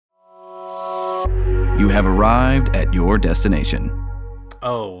You have arrived at your destination.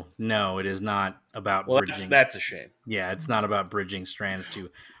 Oh, no, it is not about bridging. That's a shame. Yeah, it's not about bridging strands to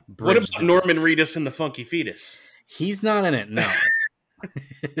What bridge. about Norman Reedus and the Funky Fetus? He's not in it, no.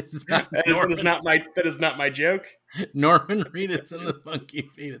 It's not that is not my joke. Norman Reedus and the Funky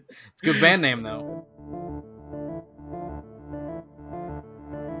Fetus. It's a good band name, though.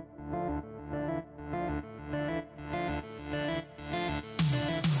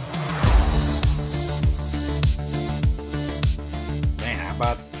 Man, how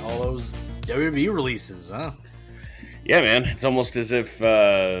about all those WWE releases, huh? Yeah, man. It's almost as if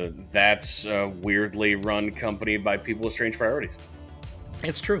that's a weirdly run company by people with strange priorities.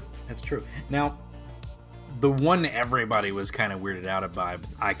 It's true. It's true. Now, the one everybody was kind of weirded out by,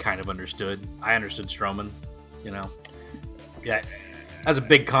 I kind of understood. I understood Strowman, you know. Yeah, that's a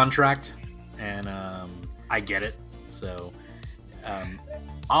big contract, and I get it. So,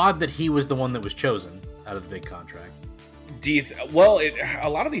 odd that he was the one that was chosen out of the big contract. A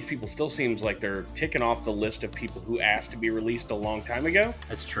lot of these people still seems like they're ticking off the list of people who asked to be released a long time ago.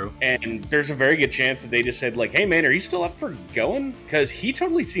 That's true. And there's a very good chance that they just said, like, hey, man, are you still up for going? Because he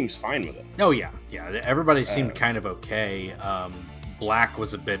totally seems fine with it. Oh, yeah. Yeah, everybody seemed kind of okay. Black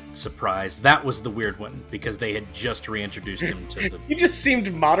was a bit surprised. That was the weird one, because they had just reintroduced him to the... He just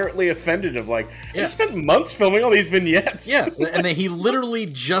seemed moderately offended of, like, I spent months filming all these vignettes. Yeah, and then he literally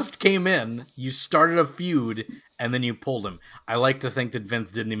just came in, you started a feud, and then you pulled him. I like to think that Vince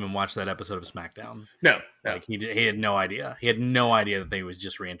didn't even watch that episode of SmackDown. No. Like, he had no idea. He had no idea that they was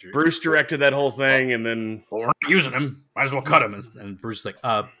just reintroduced. Bruce directed that whole thing, and then... Well, we're not using him. Might as well cut him. And Bruce's like,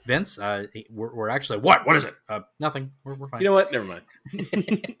 Vince, we're actually... What? What is it? Nothing. We're fine. You know what? Never mind.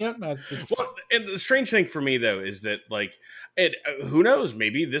 Yeah, no, it's well, and the strange thing for me, though, is that, like, who knows?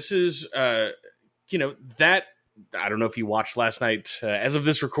 Maybe this is, that... I don't know if you watched last night, as of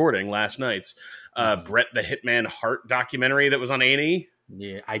this recording, last night's Bret the Hitman Hart documentary that was on A&E.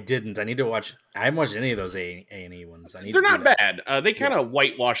 Yeah, I didn't. I need to watch. I haven't watched any of those A&E ones. They're not bad. They kind of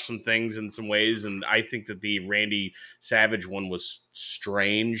whitewashed some things in some ways, and I think that the Randy Savage one was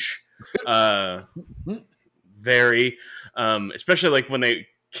strange. Very. Especially like when they,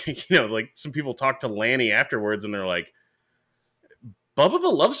 like some people talk to Lanny afterwards, and they're like, Bubba the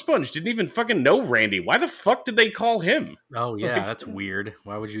Love Sponge didn't even fucking know Randy. Why the fuck did they call him? Oh, yeah, that's weird.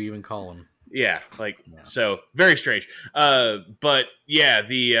 Why would you even call him? Yeah, so very strange. But yeah,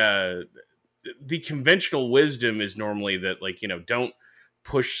 the conventional wisdom is normally that, like, don't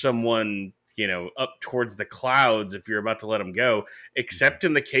push someone, up towards the clouds if you're about to let them go, except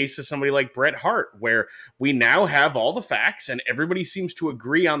in the case of somebody like Bret Hart, where we now have all the facts and everybody seems to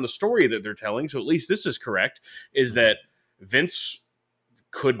agree on the story that they're telling. So at least this is correct, is that Vince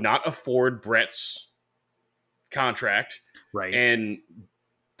could not afford Bret's contract. Right. And,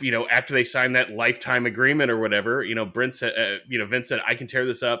 after they signed that lifetime agreement or whatever, Vince said, I can tear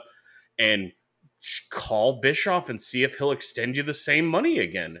this up and call Bischoff and see if he'll extend you the same money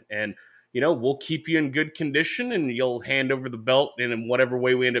again. And, we'll keep you in good condition and you'll hand over the belt in whatever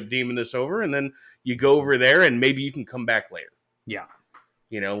way we end up deeming this over. And then you go over there and maybe you can come back later. Yeah.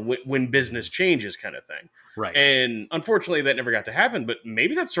 When business changes kind of thing. Right. And unfortunately that never got to happen, but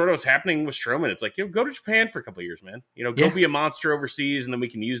maybe that's sort of what's happening with Strowman. It's like, go to Japan for a couple of years, man. Go be a monster overseas, and then we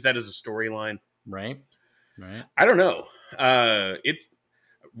can use that as a storyline. Right. I don't know.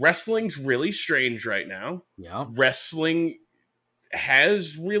 Wrestling's really strange right now. Yeah. Wrestling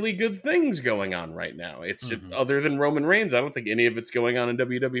has really good things going on right now. It's just, other than Roman Reigns, I don't think any of it's going on in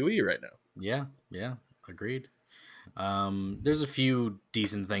WWE right now. Yeah. Agreed. There's a few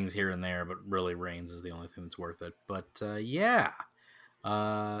decent things here and there, but really Reigns is the only thing that's worth it. But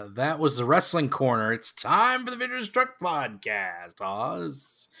that was the Wrestling Corner. It's time for the Vintage Truck Podcast,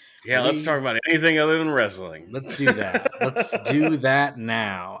 Oz. Yeah, let's talk about anything other than wrestling. Let's do that. Let's do that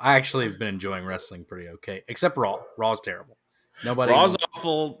now. I actually have been enjoying wrestling pretty okay, except Raw. Raw's terrible. Raw's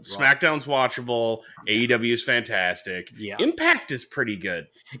awful. Raw. SmackDown's watchable. AEW is fantastic. Yeah. Impact is pretty good.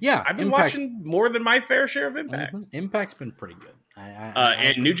 Yeah, I've been watching more than my fair share of Impact. Impact's been pretty good.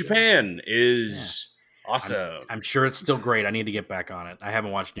 And New Japan is awesome. I'm sure it's still great. I need to get back on it. I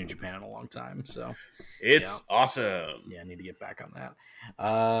haven't watched New Japan in a long time, so it's awesome. Yeah, I need to get back on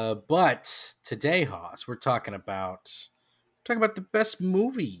that. But today, Haas, we're talking about the best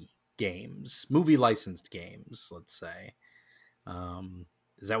movie licensed games. Let's say.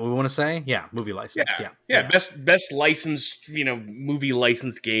 Is that what we want to say? Yeah, movie license. Yeah. Best licensed, movie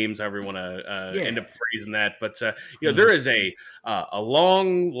licensed games. However you want to end up phrasing that. But there is a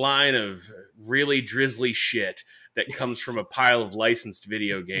long line of really drizzly shit that comes from a pile of licensed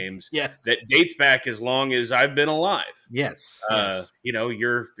video games Yes. that dates back as long as I've been alive. Yes. Yes. You know,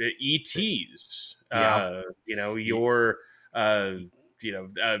 your ETs, Yeah. you know, your,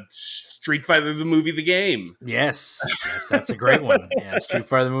 Street Fighter, the movie, the game. Yes, that's a great one. Yeah, Street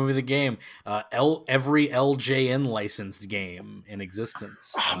Fighter, the movie, the game. Every LJN licensed game in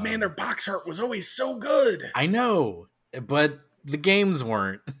existence. Oh man, their box art was always so good. I know, but the games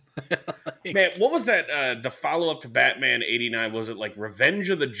weren't. Man, what was that? The follow up to Batman '89, was it like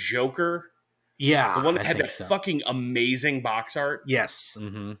Revenge of the Joker? Yeah, The one that I had think that so. fucking amazing box art. Yes.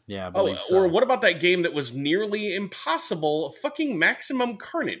 Yeah, I Oh, believe so. or what about that game that was nearly impossible? Fucking Maximum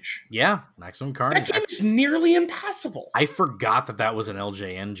Carnage. Yeah, Maximum Carnage. That game is nearly impossible. I forgot that was an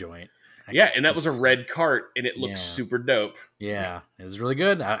LJN joint. Yeah, and that was a red cart, and it looked Yeah. super dope. Yeah, it was really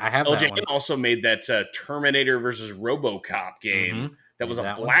good. I have that LJN one. also made that Terminator versus RoboCop game. Mhm. That was Made a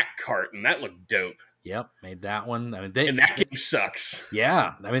that one. black cart, and that looked dope. Yep, made that one. I mean, And that game sucks.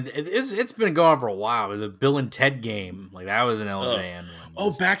 yeah, I mean, it's been going on for a while. The Bill and Ted game, like that was an LJN one.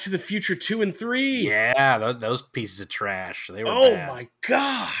 Oh, Back to the Future 2 and 3. Yeah, those pieces of trash. They were. Oh bad. my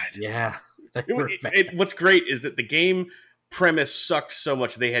god. Yeah, they were bad. What's great is that the game premise sucked so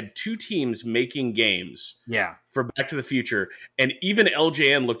much. They had two teams making games Yeah. for Back to the Future, and even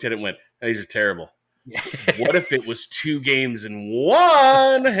LJN looked at it and went, "These are terrible." What if it was two games in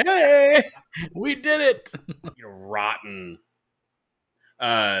one? Hey, we did it. Rotten.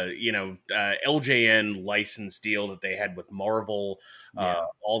 LJN license deal that they had with Marvel. Yeah.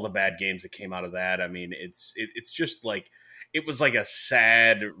 All the bad games that came out of that. I mean, it's just like, it was like a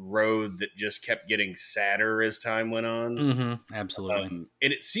sad road that just kept getting sadder as time went on. Absolutely.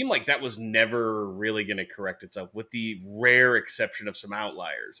 And it seemed like that was never really going to correct itself, with the rare exception of some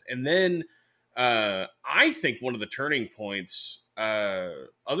outliers. And then I think one of the turning points,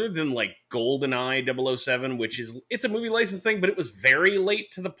 other than like GoldenEye 007, which it's a movie license thing, but it was very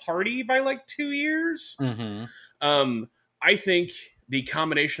late to the party by like 2 years. I think the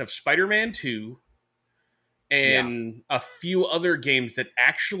combination of Spider-Man 2 and a few other games that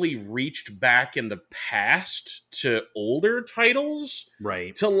actually reached back in the past to older titles,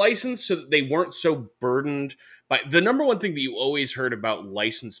 right, to license, so that they weren't so burdened by the number one thing that you always heard about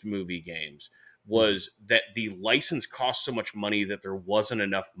licensed movie games was that the license cost so much money that there wasn't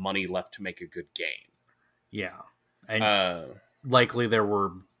enough money left to make a good game. Yeah. And likely there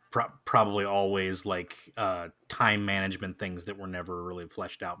were probably always like time management things that were never really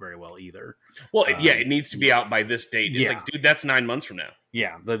fleshed out very well either. Well, it needs to be out by this date. It's like, dude, that's 9 months from now.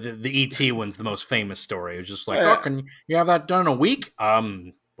 Yeah, the ET one's the most famous story. It was just like, oh, can you have that done in a week?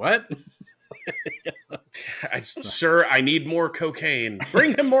 What? Sir, I need more cocaine.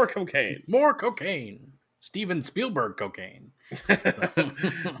 Bring him more cocaine. More cocaine. Steven Spielberg cocaine.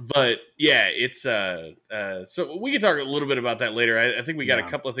 But yeah, it's so we can talk a little bit about that later. I think we got a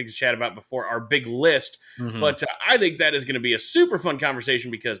couple of things to chat about before our big list. But I think that is going to be a super fun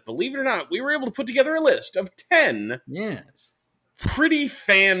conversation, because believe it or not, we were able to put together a list of 10 pretty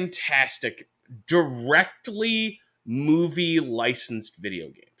fantastic directly movie licensed video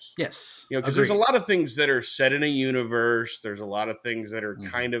games. Yes. Because there's a lot of things that are set in a universe. There's a lot of things that are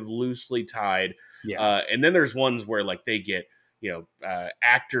kind of loosely tied. And then there's ones where like they get,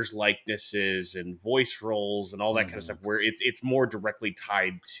 actors' likenesses and voice roles and all that kind of stuff, where it's more directly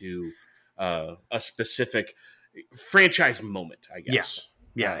tied to a specific franchise moment, I guess.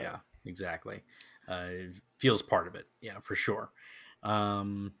 Yeah, exactly. It feels part of it. Yeah, for sure.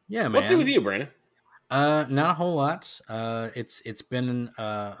 Man. What's new with you, Brandon? Not a whole lot. It's been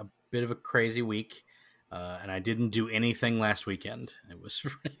a bit of a crazy week, and I didn't do anything last weekend.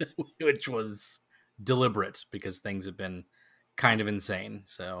 Which was deliberate, because things have been kind of insane.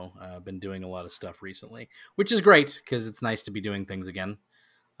 So I've been doing a lot of stuff recently, which is great, because it's nice to be doing things again.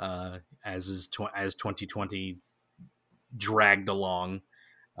 As 2020 dragged along,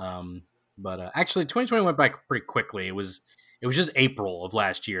 but actually 2020 went by pretty quickly. It was just April of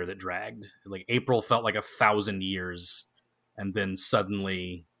last year that dragged. Like April felt like 1,000 years, and then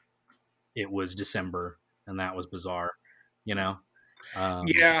suddenly it was December, and that was bizarre, It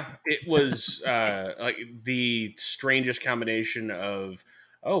was like the strangest combination of,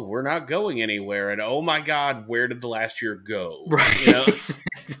 oh, we're not going anywhere, and oh my god, where did the last year go? Right.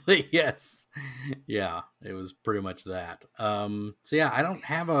 Yes. Yeah, it was pretty much that. So yeah, I don't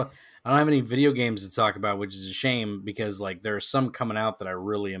have any video games to talk about, which is a shame, because like there are some coming out that I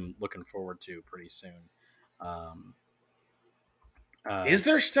really am looking forward to pretty soon. Is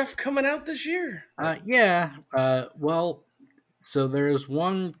there stuff coming out this year? Yeah. Well, so there's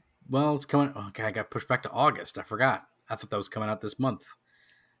one. Well, it's coming. Okay, I got pushed back to August. I forgot. I thought that was coming out this month.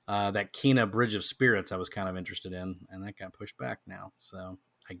 That Kena Bridge of Spirits I was kind of interested in, and that got pushed back now. So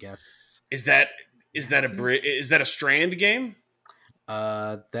I guess Is that a Strand game?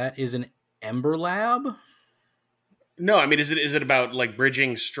 that is an Ember Lab. No, I mean, is it about like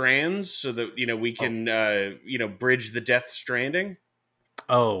bridging strands so that we can bridge the Death Stranding?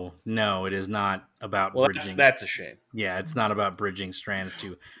 Oh no, it is not about Well, bridging. that's a shame. Yeah, it's not about bridging strands to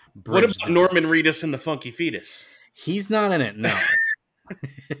What bridge. about Norman Reedus and the Funky Fetus? He's not in it. No,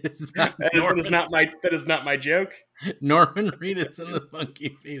 it's not that is not my joke. Norman Reedus and the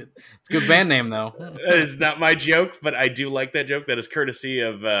Funky Fetus. It's a good band name though. That is not my joke, but I do like that joke. That is courtesy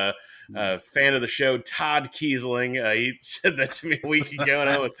of fan of the show, Todd Kiesling. He said that to me a week ago, and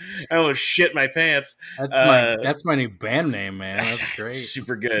I almost shit my pants. That's my new band name, man. That's great.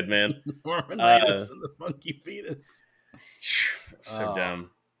 Super good, man. Norman Reedus and the Funky Fetus. So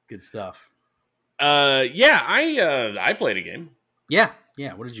dumb. Good stuff. Yeah, I played a game. Yeah.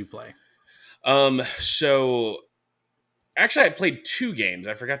 What did you play? So actually, I played 2 games.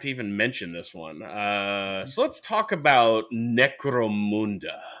 I forgot to even mention this one. So let's talk about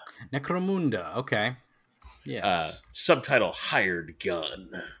Necromunda. Necromunda. Okay. Yes. Subtitle Hired Gun.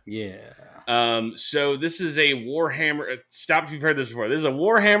 Yeah. So this is a Warhammer. Stop if you've heard this before. This is a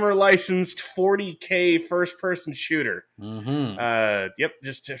Warhammer licensed 40K first person shooter. Mm-hmm. Yep.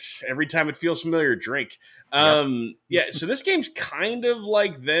 Just every time it feels familiar, drink. Yep. Yeah. So this game's kind of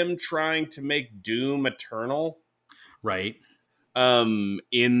like them trying to make Doom Eternal. Right.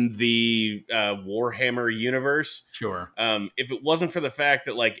 In the Warhammer universe. Sure. If it wasn't for the fact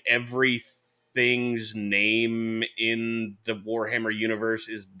that like everything's name in the Warhammer universe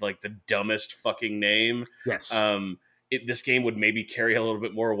is like the dumbest fucking name. Yes. This game would maybe carry a little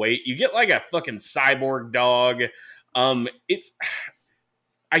bit more weight. You get like a fucking cyborg dog.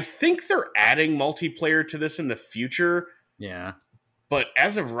 I think they're adding multiplayer to this in the future. Yeah. But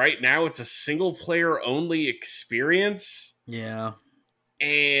as of right now, it's a single player only experience. Yeah.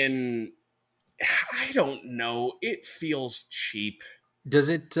 And I don't know. It feels cheap. Does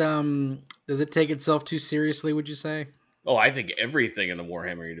it take itself too seriously, would you say? Oh, I think everything in the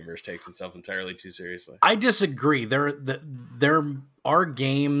Warhammer universe takes itself entirely too seriously. I disagree. There are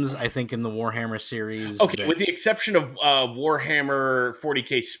games, I think, in the Warhammer series. Okay, with the exception of Warhammer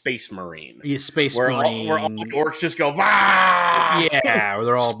 40K Space Marine. Yeah, Space Marine. Where all the orcs just go, bah! Yeah, where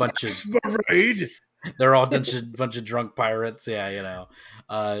they're all a bunch of... Marine! They're all a bunch of drunk pirates. Yeah, you know.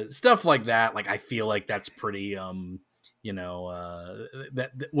 Stuff like that. Like, I feel like that's pretty... that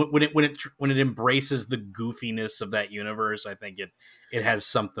when it embraces the goofiness of that universe, I think it has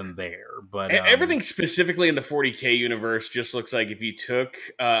something there. But everything specifically in the 40K universe just looks like if you took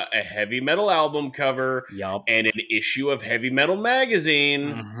a heavy metal album cover and an issue of Heavy Metal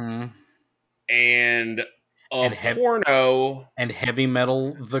magazine and porno and Heavy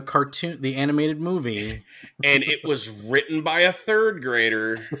Metal, the cartoon, the animated movie, and it was written by a 3rd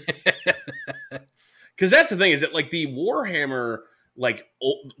grader. Because that's the thing, is that like the Warhammer, like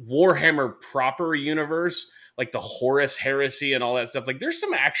Warhammer proper universe, like the Horus Heresy and all that stuff, like there's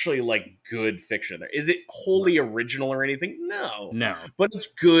some actually like good fiction there. Is it wholly original or anything? No. But it's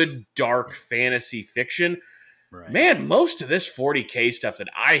good dark fantasy fiction. Right. Man, most of this 40K stuff that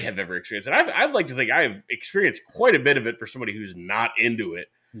I have ever experienced, and I'd like to think I've experienced quite a bit of it for somebody who's not into it.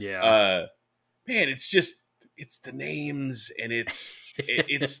 Yeah. Man, it's the names and it's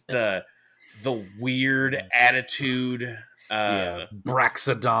the weird attitude.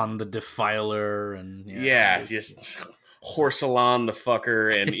 Braxodon the Defiler, and just Horsalon the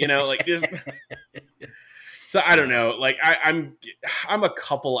fucker, and like just. So I don't know. Like I'm a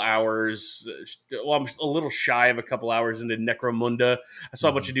couple hours. Well, I'm a little shy of a couple hours into Necromunda. I saw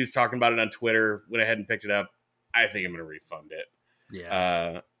a bunch of dudes talking about it on Twitter. Went ahead and picked it up. I think I'm going to refund it.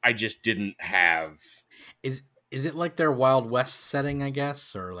 Yeah. I just didn't have. Is it like their Wild West setting, I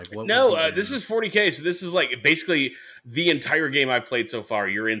guess? Or like what? No, this is 40K. So this is like basically the entire game I've played so far.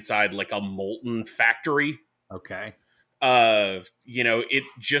 You're inside like a molten factory. Okay.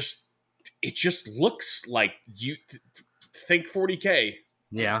 It just looks like you think 40K.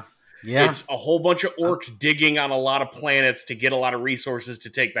 Yeah. It's a whole bunch of orcs digging on a lot of planets to get a lot of resources to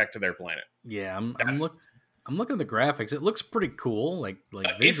take back to their planet. Yeah, I'm looking at the graphics. It looks pretty cool, like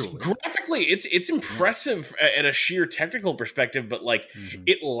visually. Graphically, it's impressive at a sheer technical perspective, but like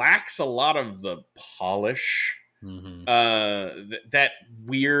it lacks a lot of the polish. That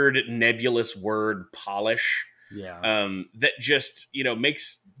weird nebulous word polish. Yeah. That just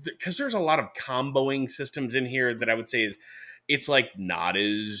makes, because there's a lot of comboing systems in here that I would say it's like not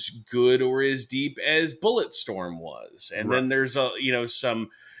as good or as deep as Bulletstorm was, and then there's some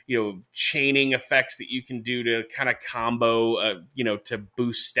chaining effects that you can do to kind of combo, to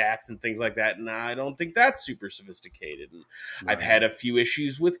boost stats and things like that. And I don't think that's super sophisticated. And Right. I've had a few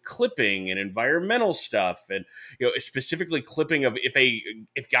issues with clipping and environmental stuff, and specifically clipping of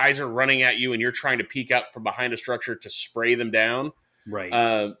if guys are running at you and you're trying to peek out from behind a structure to spray them down,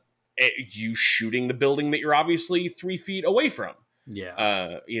 Right. You shooting the building that you're obviously 3 feet away from.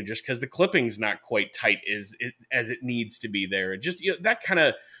 Yeah. Just because the clipping's not quite tight as it needs to be there. Just that kind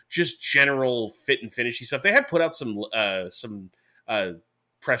of just general fit and finishy stuff. They had put out some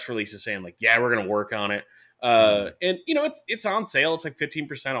press releases saying like, yeah, we're gonna work on it. And it's on sale. It's like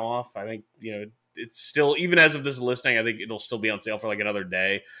 15% off. I think it's still, even as of this listing, I think it'll still be on sale for like another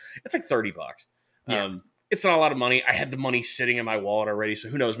day. It's like $30. Yeah. It's not a lot of money. I had the money sitting in my wallet already, so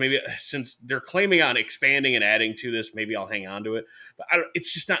who knows? Maybe since they're claiming on expanding and adding to this, maybe I'll hang on to it. But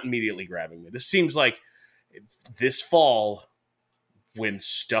it's just not immediately grabbing me. This seems like this fall, when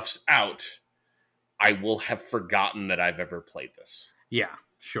stuff's out, I will have forgotten that I've ever played this. Yeah,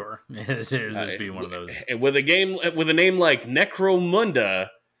 sure. It'll just be one of those. And with a name like Necromunda,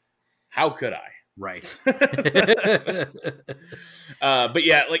 how could I? Right. But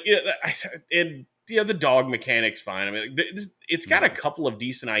yeah, the dog mechanic's fine. I mean, it's got a couple of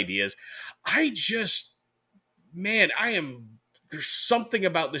decent ideas. There's something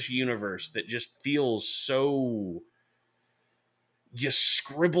about this universe that just feels so. You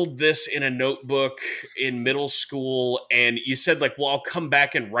scribbled this in a notebook in middle school, and you said like, well, I'll come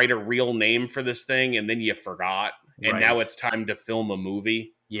back and write a real name for this thing, and then you forgot, and now it's time to film a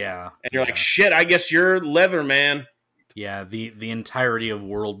movie. Yeah. And you're like, shit, I guess you're Leatherman. Yeah, the entirety of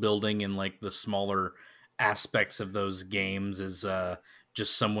world building and like the smaller aspects of those games is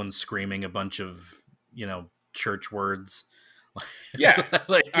just someone screaming a bunch of church words. Yeah,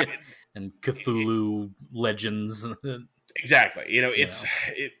 and Cthulhu legends. Exactly.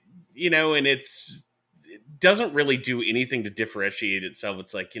 It doesn't really do anything to differentiate itself.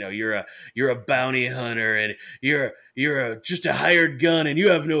 It's like, you're a bounty hunter and you're just a hired gun and you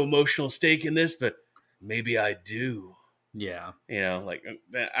have no emotional stake in this, but maybe I do. Yeah.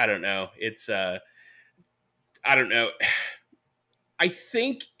 I don't know. It's I don't know. I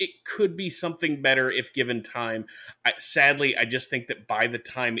think it could be something better if given time. Sadly, I just think that by the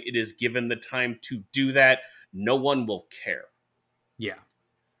time it is given the time to do that, no one will care. Yeah.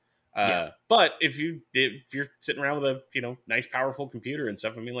 But if you're sitting around with a nice powerful computer and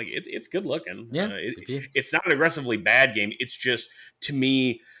stuff, I mean, like it's good looking. Yeah. It's not an aggressively bad game. It's just, to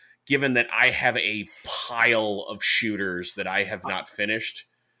me, given that I have a pile of shooters that I have not finished.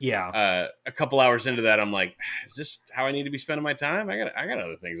 Yeah. A couple hours into that, I'm like, is this how I need to be spending my time? I got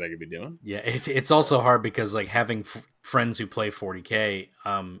other things I could be doing. Yeah, it's also hard because like having friends who play 40K,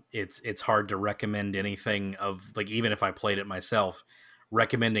 it's hard to recommend anything of like, even if I played it myself,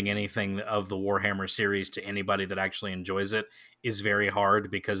 recommending anything of the Warhammer series to anybody that actually enjoys it is very hard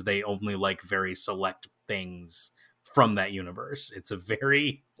because they only like very select things from that universe. It's a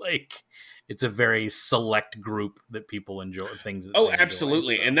very select group that people enjoy things.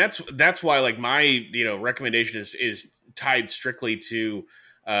 Absolutely. So. And that's why like my, recommendation is tied strictly to,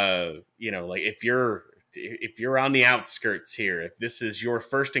 like if you're on the outskirts here, if this is your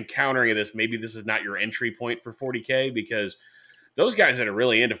first encountering of this, maybe this is not your entry point for 40K, because those guys that are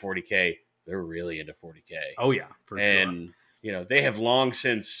really into 40K, they're really into 40K. Oh yeah, for sure. They have long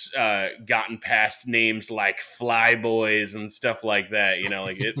since gotten past names like Flyboys and stuff like that.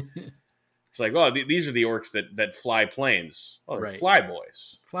 It's like, oh, these are the orcs that fly planes. Oh, they're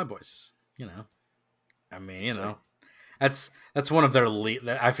Flyboys. Flyboys. I mean, that's one of their.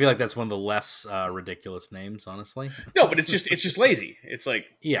 I feel like that's one of the less ridiculous names, honestly. No, but it's just lazy. It's like,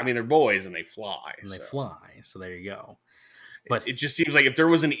 yeah. I mean, they're boys and they fly. So there you go. But it just seems like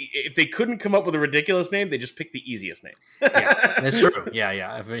if they couldn't come up with a ridiculous name, they just picked the easiest name. Yeah, that's true.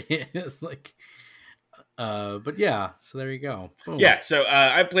 Yeah. It's like, but yeah. So there you go. Boom. Yeah. So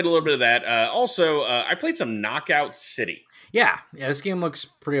I played a little bit of that. Also, I played some Knockout City. Yeah. This game looks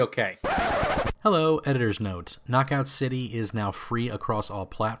pretty okay. Hello, editor's note. Knockout City is now free across all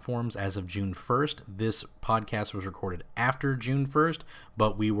platforms as of June 1st. This podcast was recorded after June 1st,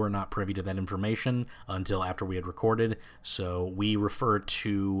 but we were not privy to that information until after we had recorded, so we refer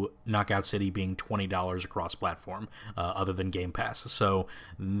to Knockout City being $20 across platform, other than Game Pass. So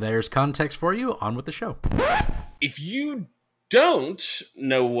there's context for you. On with the show. If you don't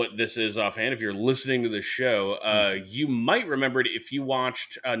know what this is offhand, if you're listening to the show, you might remember it if you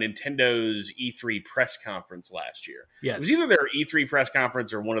watched Nintendo's E3 press conference last year. Yes. It was either their E3 press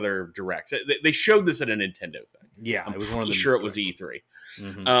conference or one of their directs. They showed this at a Nintendo thing. Yeah, it was one of the. Sure, it was E3.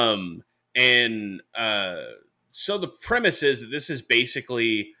 Mm-hmm. So the premise is that this is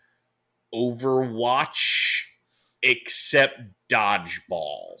basically Overwatch except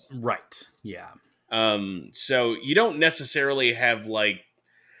dodgeball. Right. Yeah. So you don't necessarily have like,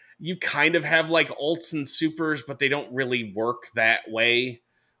 you kind of have like ults and supers, but they don't really work that way.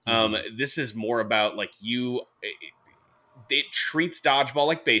 This is more about like it treats dodgeball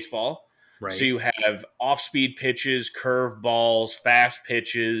like baseball. Right. So you have off-speed pitches, curve balls, fast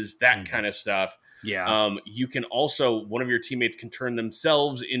pitches, that kind of stuff. Yeah. You can also, one of your teammates can turn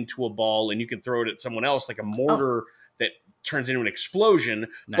themselves into a ball, and you can throw it at someone else like a mortar that turns into an explosion.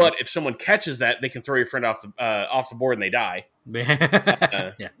 Nice. But if someone catches that, they can throw your friend off the board and they die.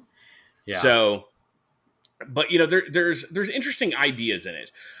 Yeah. Yeah. So, but you know, there's interesting ideas in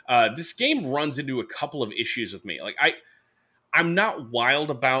it. This game runs into a couple of issues with me. Like I'm not wild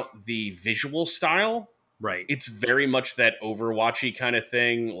about the visual style. Right. It's very much that Overwatchy kind of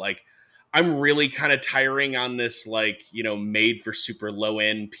thing. Like, I'm really kind of tiring on this, like, you know, made for super low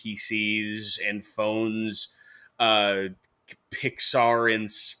end PCs and phones, Pixar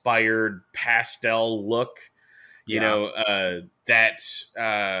inspired pastel look. You know,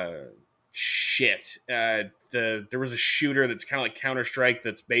 shit. There was a shooter that's kind of like Counter-Strike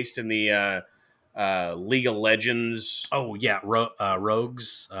that's based in the League of Legends. Oh yeah,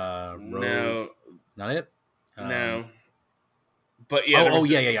 Rogues. No, not it. No, but yeah.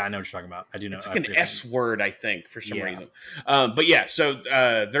 Yeah. I know what you're talking about. I do know. It's like an S word, I think, for some reason. But yeah, so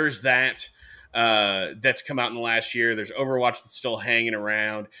there's that. That's come out in the last year. There's Overwatch that's still hanging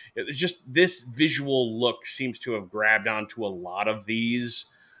around. It's just this visual look seems to have grabbed onto a lot of these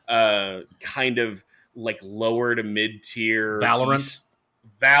kind of like lower to mid tier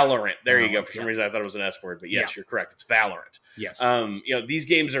Valorant. There you go. For some reason, I thought it was an S word, but yes, you're correct. It's Valorant. Yes. You know, these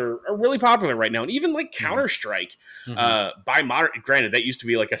games are really popular right now, and even like Counter-Strike, by modern, granted, that used to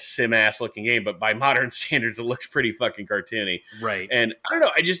be like a sim ass looking game, but by modern standards, it looks pretty fucking cartoony. Right. And I don't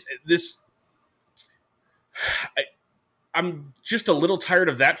know. I'm just a little tired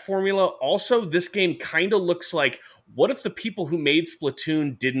of that formula. Also, this game kind of looks like, what if the people who made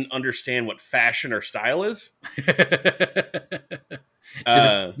Splatoon didn't understand what fashion or style is?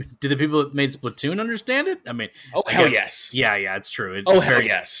 Did the people that made Splatoon understand it? I mean, hell yes. Yeah, it's true. Hell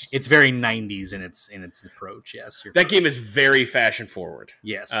yes. It's very 90s in its approach. Yes, that game is very fashion forward.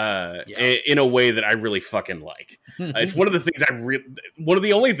 Yes, in a way that I really fucking like. It's one of the things one of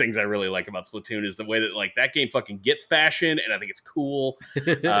the only things I really like about Splatoon is the way that like that game fucking gets fashion, and I think it's cool.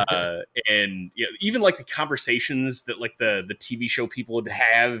 And you know, even like the conversations that like the TV show people would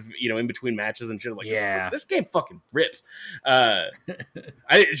have, you know, in between matches and shit. Like, this game fucking rips. I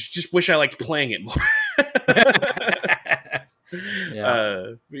just wish I liked playing it more.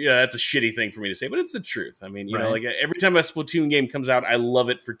 That's a shitty thing for me to say, but it's the truth. I mean, you know, like every time a Splatoon game comes out, I love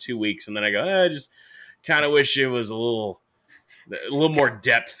it for 2 weeks, and then I go, I just kind of wish it was a little more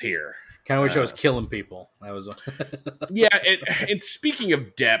depth here. Kind of wish I was killing people. That was yeah. And speaking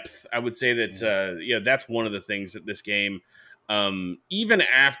of depth, I would say that that's one of the things that this game, even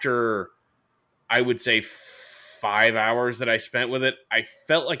after I would say 5 hours that I spent with it, I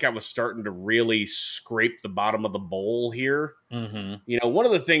felt like I was starting to really scrape the bottom of the bowl here. You know, one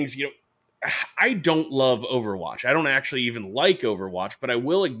of the things, you know, I don't love Overwatch. I don't actually even like Overwatch, but I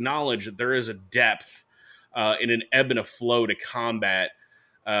will acknowledge that there is a depth in an ebb and a flow to combat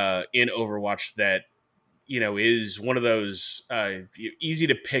in Overwatch that, you know, is one of those easy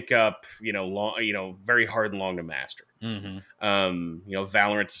to pick up, you know, long, you know, very hard and long to master. You know,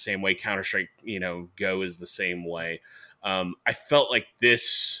 Valorant's the same way. Counter-Strike, you know, Go is the same way. I felt like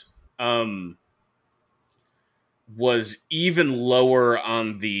this was even lower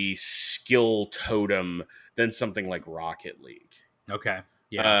on the skill totem than something like Rocket League. Okay.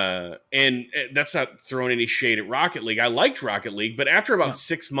 Yeah. And that's not throwing any shade at Rocket League. I liked Rocket League, but after about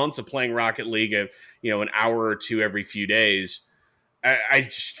 6 months of playing Rocket League, you know, an hour or two every few days, I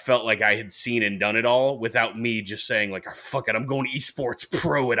just felt like I had seen and done it all without me just saying like, oh, fuck it, I'm going esports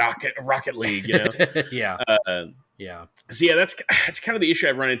pro at Rocket League, you know? Yeah. So yeah, that's kind of the issue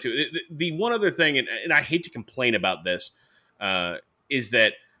I've run into. The one other thing, and I hate to complain about this, is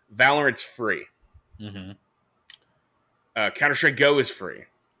that Valorant's free. Counter-Strike Go is free.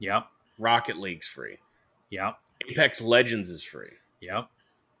 Yep. Rocket League's free. Yep. Apex Legends is free. Yep.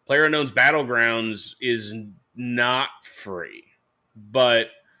 PlayerUnknown's Battlegrounds is not free, but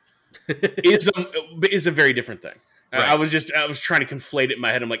is a very different thing. Right. I was trying to conflate it in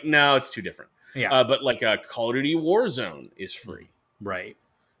my head. I'm like, no, it's too different. Yeah. But like Call of Duty Warzone is free. Right.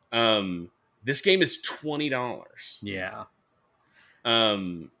 This game is $20. Yeah.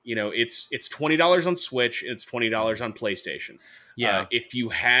 You know, it's $20 on Switch, it's $20 on PlayStation. Yeah. If you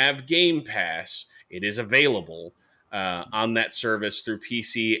have Game Pass, it is available. on that service through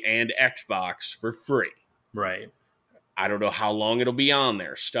PC and Xbox for free. Right. I don't know how long it'll be on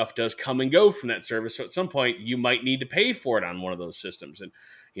there. Stuff does come and go from that service, so at some point you might need to pay for it on one of those systems. And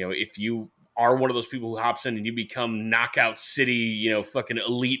if you are one of those people who hops in and you become Knockout City, fucking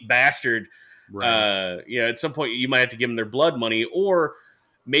elite bastard, Right. at some point you might have to give them their blood money, or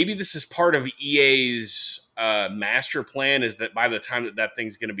maybe this is part of EA's master plan, is that by the time that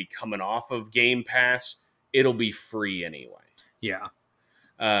thing's going to be coming off of Game Pass, it'll be free anyway. Yeah.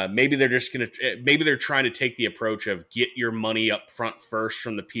 Maybe they're trying to take the approach of get your money up front first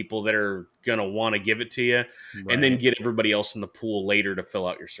from the people that are going to want to give it to you, and then get everybody else in the pool later to fill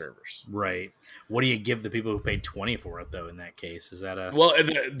out your servers. Right. What do you give the people who paid $20 for it, though, in that case? Is that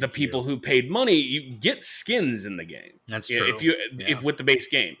the people who paid money, you get skins in the game. That's true. If with the base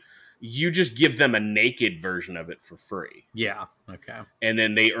game, you just give them a naked version of it for free. Yeah. Okay. And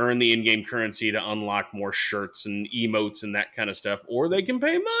then they earn the in-game currency to unlock more shirts and emotes and that kind of stuff, or they can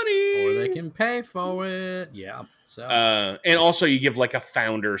pay money, or they can pay for it. Yeah. So, and also you give like a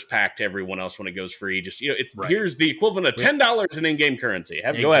founders pack to everyone else when it goes free. Just it's Right. Here's the equivalent of $10 in in-game currency.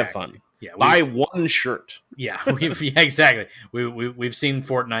 Go have fun. Yeah. Buy one shirt. Yeah. Exactly. We've seen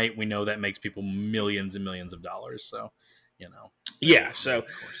Fortnite. We know that makes people millions and millions of dollars. So, Yeah. So of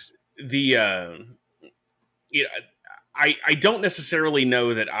course. I don't necessarily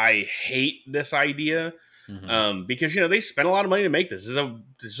know that I hate this idea, because they spent a lot of money to make this. This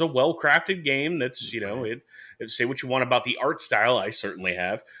is a well crafted game. That's say what you want about the art style. I certainly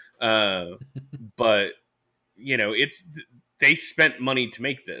have, but they spent money to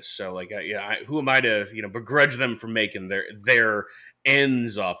make this. So who am I to begrudge them for making their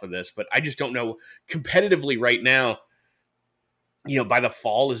ends off of this? But I just don't know competitively right now. By the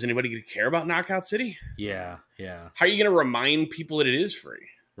fall, is anybody going to care about Knockout City? Yeah, yeah. How are you going to remind people that it is free?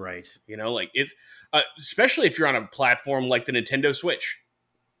 Right. It's especially if you're on a platform like the Nintendo Switch.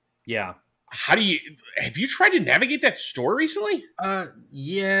 Yeah. Have you tried to navigate that store recently?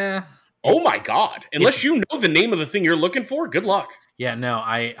 Yeah. Oh my God! Unless you know the name of the thing you're looking for, good luck. Yeah, no,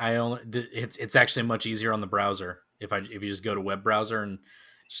 I only it's actually much easier on the browser. If you just go to web browser and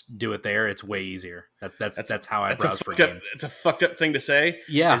do it there, it's way easier. That's how I browse for games. It's a fucked up thing to say.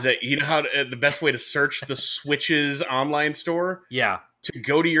 Yeah, is that how the best way to search the Switch's online store? Yeah, to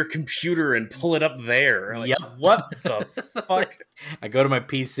go to your computer and pull it up there. Yep. What the fuck? I go to my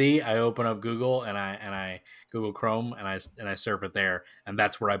PC, I open up Google and I Google Chrome and I surf it there, and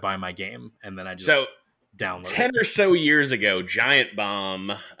that's where I buy my game, and then I just download 10 or so years ago, Giant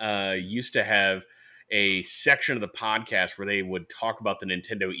Bomb used to have a section of the podcast where they would talk about the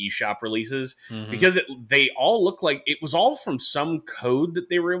Nintendo eShop releases, because they all look like it was all from some code that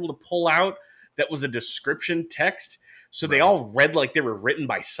they were able to pull out that was a description text. So they all read like they were written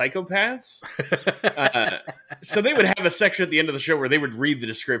by psychopaths. So they would have a section at the end of the show where they would read the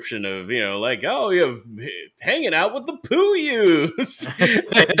description of, you're hanging out with the Pooh-Yous.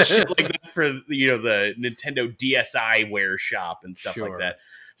 And shit like that for, the Nintendo DSiWare shop and stuff like that.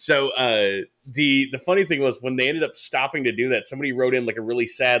 So the funny thing was, when they ended up stopping to do that, somebody wrote in like a really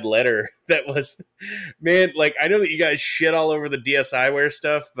sad letter that was, man, like, I know that you guys shit all over the DSiWare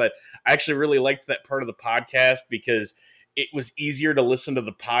stuff, but I actually really liked that part of the podcast because it was easier to listen to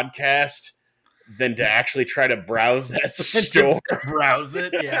the podcast than to actually try to browse that store. Browse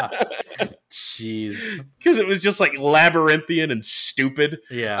it, yeah. Jeez. Because it was just like labyrinthian and stupid.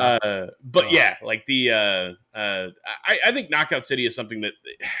 Yeah. But yeah, like I think Knockout City is something that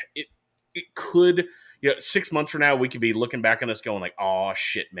it could, 6 months from now, we could be looking back on this going like, oh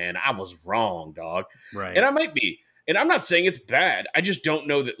shit, man, I was wrong, dog. Right. And I might be. And I'm not saying it's bad. I just don't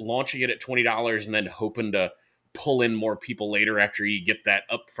know that launching it at $20 and then hoping to pull in more people later after you get that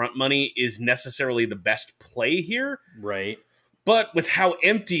upfront money is necessarily the best play here. Right. But with how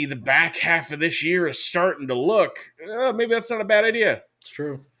empty the back half of this year is starting to look, maybe that's not a bad idea. It's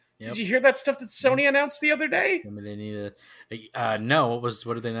true. Yep. Did you hear that stuff that Sony announced the other day? Maybe they need no.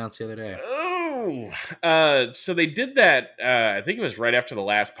 What did they announce the other day? So they did that. I think it was right after the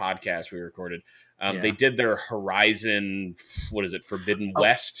last podcast we recorded. They did their Horizon, Forbidden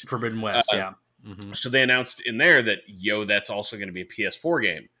West. Forbidden West, yeah. So they announced in there that, that's also going to be a PS4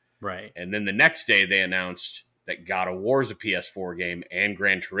 game. Right. And then the next day they announced that God of War is a PS4 game and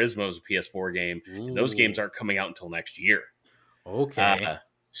Gran Turismo is a PS4 game. And those games aren't coming out until next year. Okay.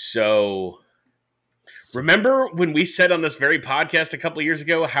 So remember when we said on this very podcast a couple of years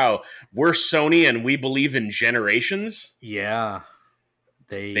ago how we're Sony and we believe in generations? Yeah.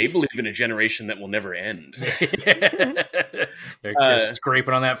 They believe in a generation that will never end. They're just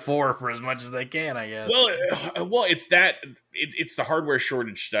scraping on that 4 for as much as they can, I guess. Well, it's the hardware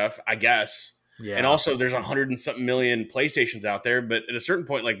shortage stuff, I guess. Yeah. And also, there's 100 and something million PlayStations out there. But at a certain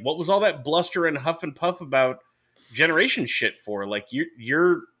point, like, what was all that bluster and huff and puff about generation shit for? Like,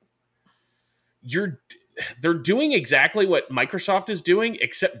 they're doing exactly what Microsoft is doing,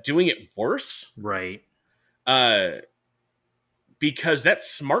 except doing it worse. Right. Because that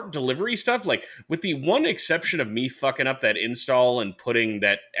smart delivery stuff, like, with the one exception of me fucking up that install and putting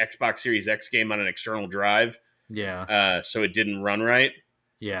that Xbox Series X game on an external drive, so it didn't run right.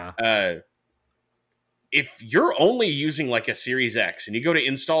 Yeah. If you're only using like a Series X and you go to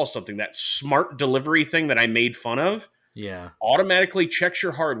install something, that smart delivery thing that I made fun of, automatically checks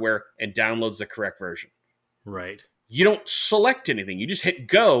your hardware and downloads the correct version. Right. You don't select anything. You just hit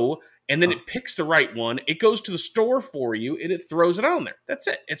go, and then it picks the right one. It goes to the store for you, and it throws it on there. That's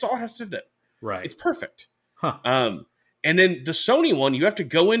it. It's all it has to do. Right. It's perfect. Huh. And then the Sony one, you have to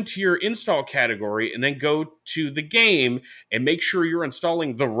go into your install category and then go to the game and make sure you're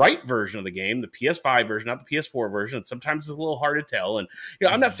installing the right version of the game, the PS5 version, not the PS4 version. And sometimes it's a little hard to tell. And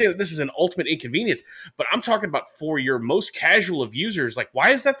I'm not saying that this is an ultimate inconvenience, but I'm talking about for your most casual of users, like, why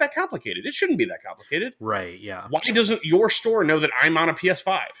is that complicated? It shouldn't be that complicated. Right, yeah. Why doesn't your store know that I'm on a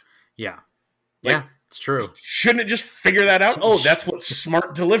PS5? Yeah. Like, yeah, it's true. Shouldn't it just figure that out? Oh, that's what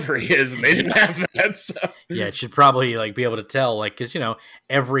smart delivery is, and they didn't have that. So. Yeah, it should probably like be able to tell, like, because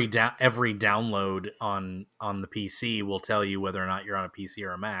every download on the PC will tell you whether or not you're on a PC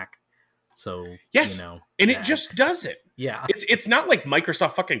or a Mac. So yes, and it just does it. Yeah, it's not like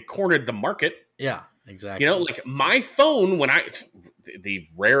Microsoft fucking cornered the market. Yeah, exactly. Like my phone, the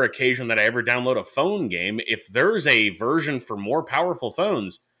rare occasion that I ever download a phone game, if there's a version for more powerful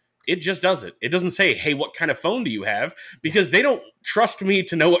phones, it just does it. It doesn't say, hey, what kind of phone do you have? Because they don't trust me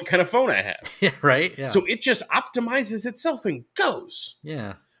to know what kind of phone I have. Yeah, right? Yeah. So it just optimizes itself and goes.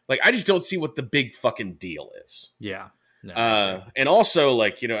 Yeah. Like, I just don't see what the big fucking deal is. Yeah. No. And also,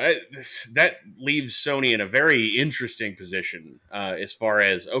 like, that leaves Sony in a very interesting position as far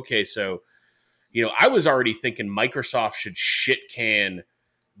as, okay, so, I was already thinking Microsoft should shit can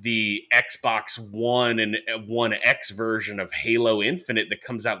the Xbox One and One X version of Halo Infinite that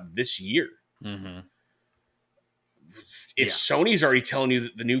comes out this year. Mm-hmm. If Sony's already telling you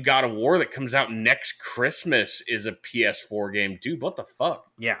that the new God of War that comes out next Christmas is a PS4 game, dude, what the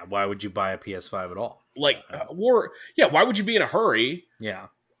fuck? Yeah, why would you buy a PS5 at all? Like, why would you be in a hurry? Yeah.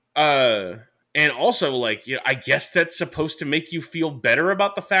 And also, like, I guess that's supposed to make you feel better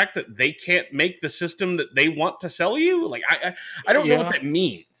about the fact that they can't make the system that they want to sell you. Like, I don't know what that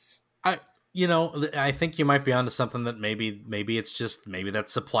means. I think you might be onto something that maybe it's just, maybe that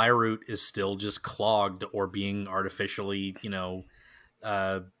supply route is still just clogged or being artificially,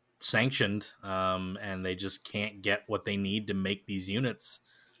 sanctioned, and they just can't get what they need to make these units.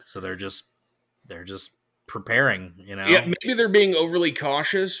 So they're just preparing, Yeah, maybe they're being overly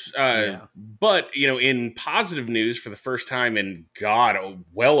cautious. But, in positive news, for the first time in,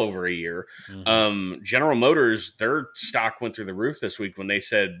 well over a year, General Motors, their stock went through the roof this week when they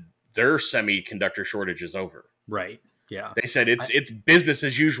said their semiconductor shortage is over. Right. Yeah. They said it's business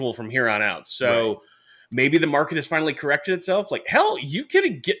as usual from here on out. So maybe the market has finally corrected itself. Like, hell, you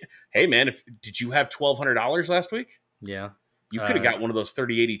could get, hey man, did you have $1,200 last week? Yeah. You could have got one of those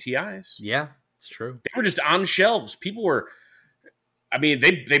 3080 Ti's. Yeah, it's true. They were just on shelves. People were,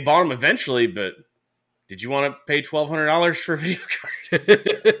 they bought them eventually, but did you want to pay $1,200 for a video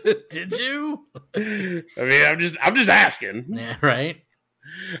card? Did you? I'm just asking. Yeah, right.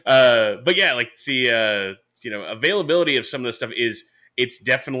 But yeah, like the availability of some of the stuff it's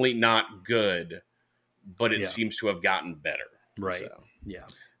definitely not good, but it seems to have gotten better. Right. So. Yeah.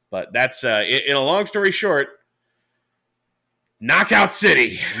 But that's in a long story short, Knockout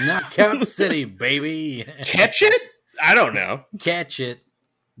City. Knockout City, baby. Catch it? I don't know. Catch it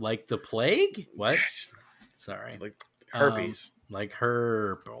like the plague? What? Sorry. Like herpes. Like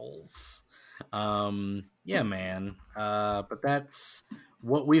herpes. Yeah, man. But that's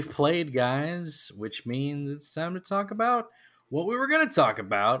what we've played, guys, which means it's time to talk about what we were going to talk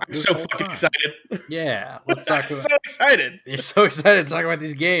about. I'm so fucking excited. Yeah. Let's talk about. So excited. You're so excited to talk about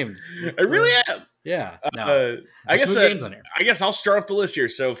these games. I really am. Yeah. No. I guess games on here. I guess I'll start off the list here.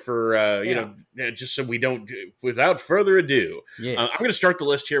 So for just so we don't, without further ado, I'm going to start the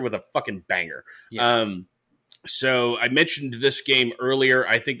list here with a fucking banger. Yes. So I mentioned this game earlier.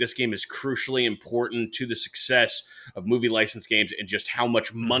 I think this game is crucially important to the success of movie license games and just how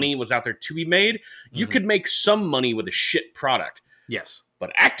much money was out there to be made. You could make some money with a shit product. Yes.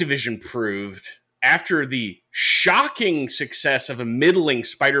 But Activision proved, after the shocking success of a middling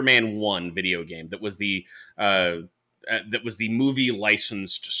Spider-Man 1 video game that was the movie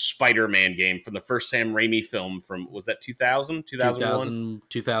licensed Spider-Man game from the first Sam Raimi film from, was that 2000? 2001?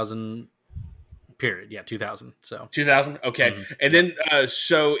 2000. period. Yeah, 2000. So 2000. Okay, and then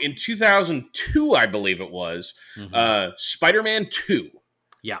so in 2002, I believe it was, Spider-Man 2.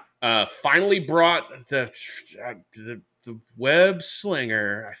 Yeah. Finally brought the web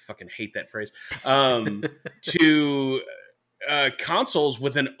slinger. I fucking hate that phrase. To consoles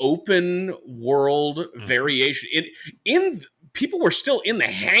with an open world variation. In people were still in the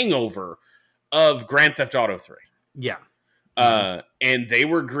hangover of Grand Theft Auto 3. Yeah. And they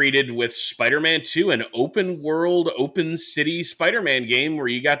were greeted with Spider-Man 2, an open world, open city Spider-Man game where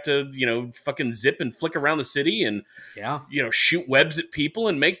you got to, fucking zip and flick around the city and, shoot webs at people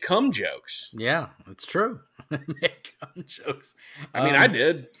and make cum jokes. Yeah, it's true. Make cum jokes. I mean, I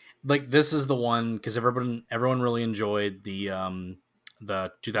did. Like, this is the one, because everyone really enjoyed the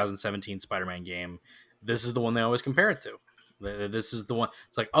 2017 Spider-Man game. This is the one they always compare it to. This is the one.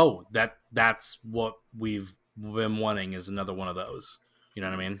 It's like, oh, that's what we've been wanting, is another one of those. You know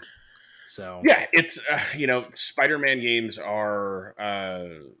what I mean? So yeah, it's Spider-Man games are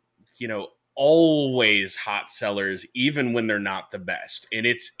always hot sellers, even when they're not the best, and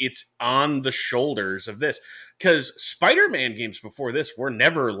it's on the shoulders of this, because Spider-Man games before this were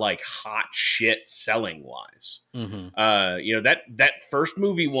never like hot shit selling wise. That first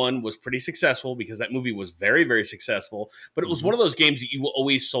movie one was pretty successful because that movie was very, very successful, but it was one of those games that you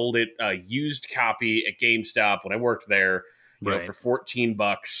always sold it used copy at GameStop when I worked there, for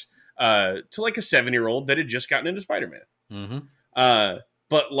 $14 to like a 7-year-old that had just gotten into Spider-Man.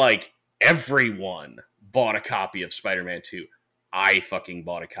 But like, everyone bought a copy of Spider-Man 2. I fucking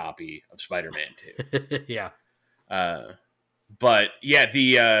bought a copy of Spider-Man 2. Yeah. But yeah,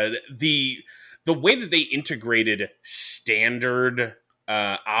 the way that they integrated standard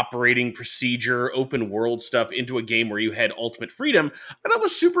operating procedure, open world stuff into a game where you had ultimate freedom, I thought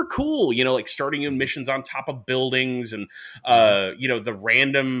was super cool. Like starting in missions on top of buildings and the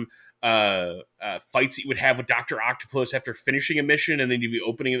random fights that you would have with Dr. Octopus after finishing a mission, and then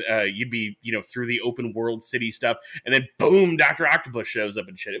you'd be through the open world city stuff, and then boom, Dr. Octopus shows up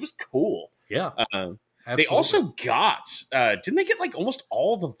and shit. It was cool. Yeah. They also got didn't they get like almost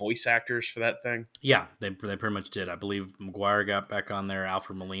all the voice actors for that thing? Yeah, they pretty much did. I believe Maguire got back on there,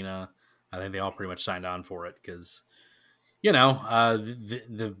 Alfred Molina. I think they all pretty much signed on for it because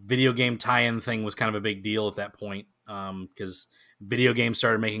the video game tie-in thing was kind of a big deal at that point, because video games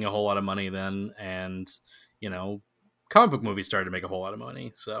started making a whole lot of money then, and comic book movies started to make a whole lot of money.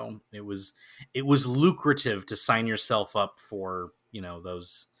 So it was lucrative to sign yourself up for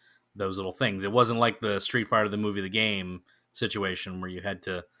those little things. It wasn't like the Street Fighter the movie the game situation where you had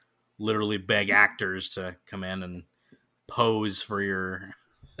to literally beg actors to come in and pose for your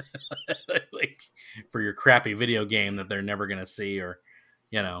for your crappy video game that they're never going to see, or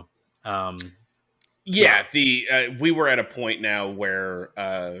we were at a point now where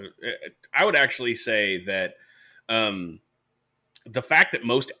I would actually say that the fact that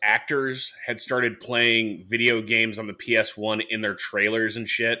most actors had started playing video games on the PS1 in their trailers and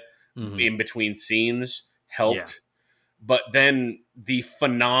shit in between scenes helped. Yeah. But then the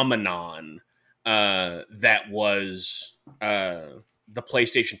phenomenon that was the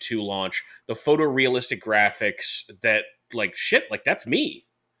PlayStation 2 launch, the photorealistic graphics that that's me.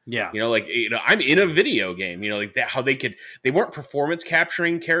 Yeah. I'm in a video game, like that, how they weren't performance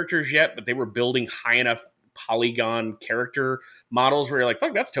capturing characters yet, but they were building high enough polygon character models where you're like,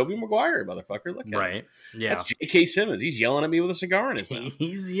 fuck, that's Tobey Maguire, motherfucker. Look at him. Yeah. That's J.K. Simmons. He's yelling at me with a cigar in his mouth.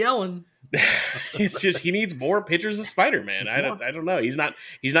 He's yelling. It's just, he needs more pictures of Spider-Man. I don't know. He's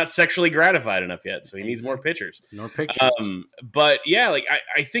not sexually gratified enough yet, so he needs more pictures. More pictures. But yeah,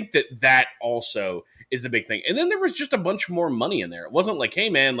 I think that also is the big thing. And then there was just a bunch more money in there. It wasn't like, hey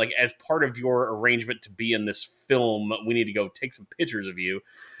man, as part of your arrangement to be in this film, we need to go take some pictures of you.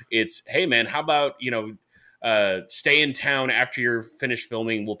 It's, hey man, how about stay in town after you're finished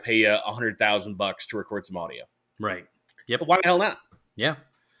filming. We'll pay you $100,000 to record some audio. Right. Yep. But why the hell not? Yeah.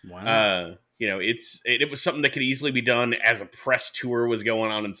 Why not? It was something that could easily be done as a press tour was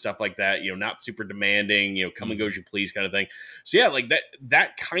going on and stuff like that. Not super demanding. Come and go as you please kind of thing. So yeah,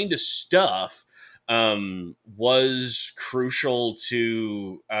 that kind of stuff was crucial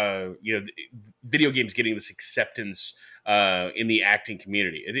to video games getting this acceptance in the acting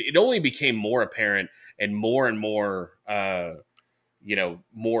community. It only became more apparent and more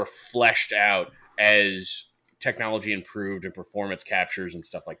more fleshed out as technology improved and performance captures and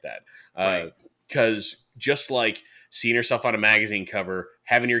stuff like that. Because just like seeing yourself on a magazine cover,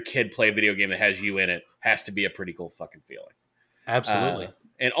 having your kid play a video game that has you in it has to be a pretty cool fucking feeling. Absolutely.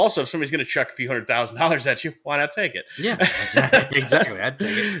 And also, if somebody's going to chuck a few $100,000 at you, why not take it? Yeah, exactly. I'd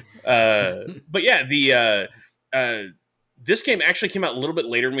take it. But yeah, This game actually came out a little bit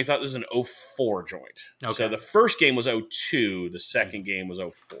later than we thought. This is an 04 joint. Okay. So the first game was 02. The second game was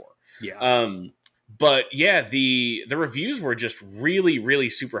 04. Yeah. But yeah, the reviews were just really, really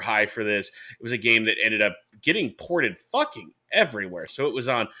super high for this. It was a game that ended up getting ported fucking everywhere. So it was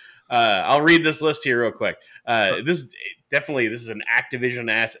on. I'll read this list here real quick. This is an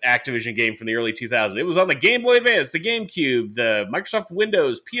Activision game from the early 2000s. It was on the Game Boy Advance, the GameCube, the Microsoft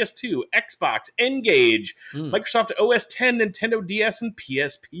Windows, PS2, Xbox, N-Gage, Microsoft OS X, Nintendo DS, and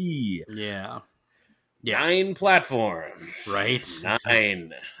PSP. Yeah. 9 platforms. Right.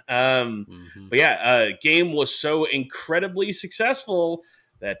 9. But yeah, game was so incredibly successful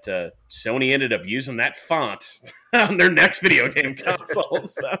that Sony ended up using that font on their next video game console.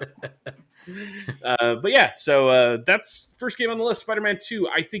 But yeah, so that's first game on the list, Spider-Man 2.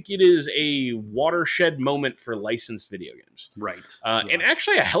 I think it is a watershed moment for licensed video games. Right. And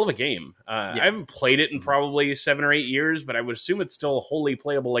actually a hell of a game. I haven't played it in probably 7 or 8 years, but I would assume it's still wholly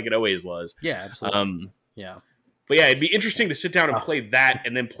playable like it always was. Yeah, absolutely. Yeah. But yeah, it'd be interesting to sit down and play that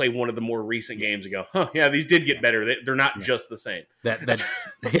and then play one of the more recent games and go, yeah, these did get better. They're not just the same. That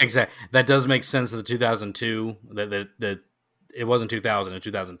exactly. That does make sense of the 2002. That it wasn't 2000, it's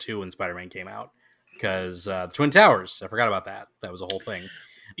 2002 when Spider-Man came out. Because the Twin Towers, I forgot about that. That was a whole thing.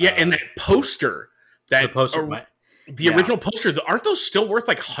 Yeah, and that poster. The original poster, aren't those still worth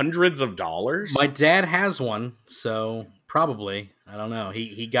like hundreds of dollars? My dad has one, so probably. I don't know.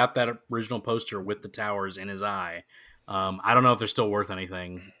 He got that original poster with the towers in his eye. I don't know if they're still worth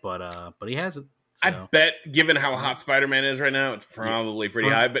anything, but he has it. So. I bet, given how hot Spider-Man is right now, it's probably pretty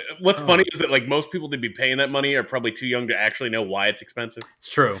high. But what's funny is that like most people to be paying that money are probably too young to actually know why it's expensive. It's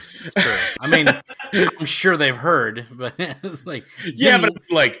true. I mean, I'm sure they've heard, but it's like but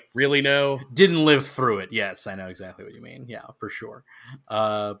like really know. Didn't live through it. Yes, I know exactly what you mean. Yeah, for sure.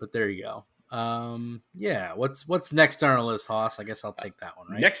 But there you go. What's next on our list, Hoss? I guess I'll take that one,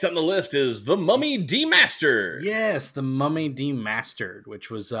 right? Next on the list is The Mummy Demastered. Yes, The Mummy Demastered, which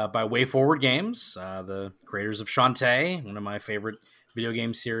was by WayForward Games, the creators of Shantae, one of my favorite video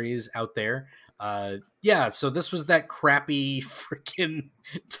game series out there. So this was that crappy freaking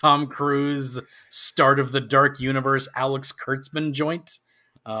Tom Cruise start of the Dark Universe Alex Kurtzman joint.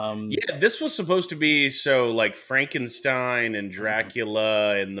 This was supposed to be so like Frankenstein and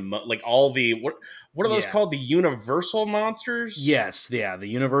Dracula and like all the what are those called? The Universal monsters? Yes, the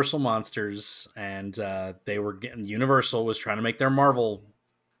Universal monsters, and Universal was trying to make their Marvel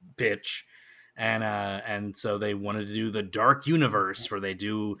pitch, and so they wanted to do the Dark Universe where they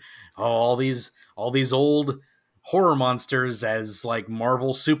do all these old horror monsters as like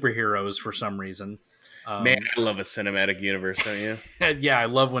Marvel superheroes for some reason. Man, I love a cinematic universe, don't you? Yeah, I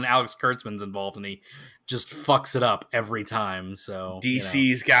love when Alex Kurtzman's involved and he just fucks it up every time. So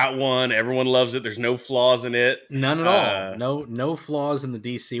DC's got one. Everyone loves it. There's no flaws in it. None at all. No flaws in the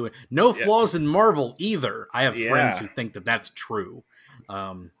DC one. No flaws in Marvel either. I have friends who think that that's true.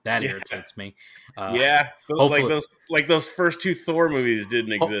 That irritates me. Like those first 2 Thor movies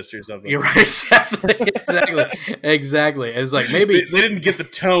didn't exist or something. You're right, exactly. It's like maybe they didn't get the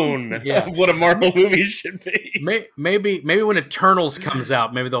tone of what a Marvel movie should be. Maybe when Eternals comes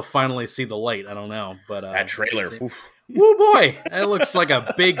out, maybe they'll finally see the light. I don't know, but that trailer. Woo boy, that looks like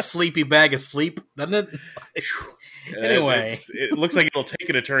a big sleepy bag of sleep, doesn't it? Anyway, it looks like it'll take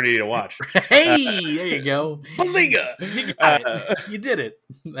an eternity to watch. Hey, there you go. Bazinga! You did it.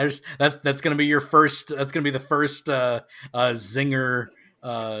 That's going to be your first. That's going to be the first zinger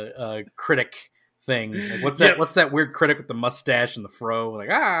critic thing. Like, what's that? What's that weird critic with the mustache and the fro? Like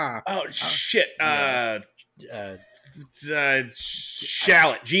shit.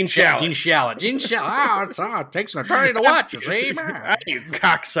 Shallot. Gene Shalit. Gene Shalit. It takes an eternity to watch, you see? You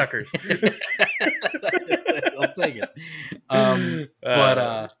cocksuckers. I'll take it.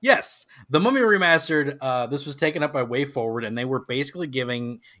 But yes, The Mummy Remastered, this was taken up by WayForward, and they were basically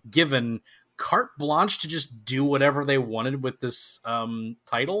given carte blanche to just do whatever they wanted with this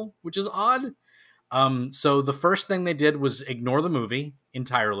title, which is odd. So the first thing they did was ignore the movie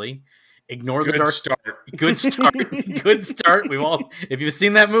entirely. Ignore the dark start. Good start. Good start. If you've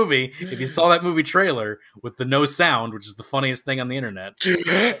seen that movie, if you saw that movie trailer with the no sound, which is the funniest thing on the internet. It's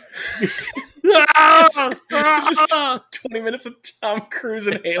just 20 minutes of Tom Cruise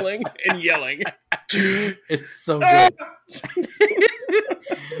inhaling and yelling. It's so good.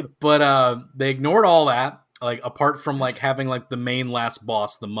 But they ignored all that, like apart from like having like the main last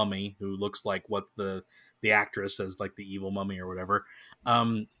boss, the mummy, who looks like what the actress as like the evil mummy or whatever.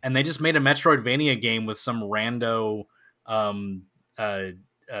 And they just made a Metroidvania game with some rando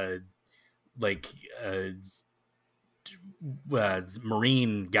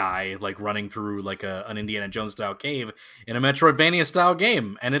marine guy like running through like an Indiana Jones style cave in a Metroidvania style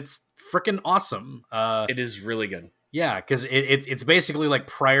game, and it's freaking awesome. It is really good. Yeah, because it's basically like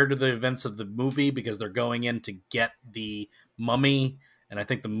prior to the events of the movie, because they're going in to get the mummy, and I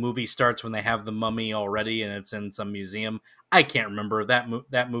think the movie starts when they have the mummy already, and it's in some museum. I can't remember.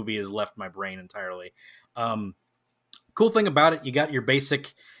 That movie has left my brain entirely. Cool thing about it, you got your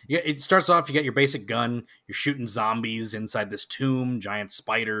basic. It starts off, you got your basic gun. You're shooting zombies inside this tomb, giant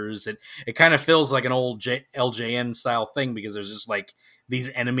spiders. It kind of feels like an old LJN style thing, because there's just like these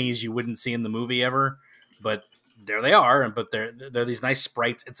enemies you wouldn't see in the movie ever, but there they are. But they're these nice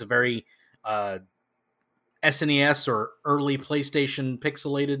sprites. It's a very SNES or early PlayStation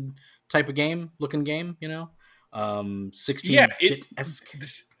pixelated type of looking game, 16-bit-esque.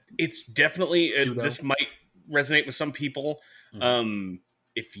 It's definitely Pseudo. this might resonate with some people.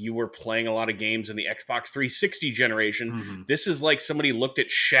 If you were playing a lot of games in the Xbox 360 generation, this is like somebody looked at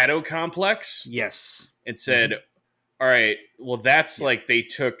Shadow Complex, yes, and said, all right, well, that's like they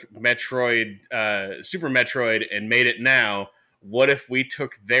took Metroid, Super Metroid, and made it now. What if we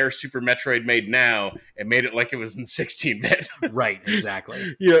took their Super Metroid made now and made it like it was in 16-bit? Right, exactly.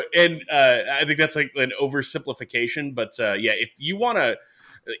 And I think that's like an oversimplification, but if you want to,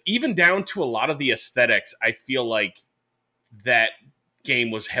 even down to a lot of the aesthetics, I feel like that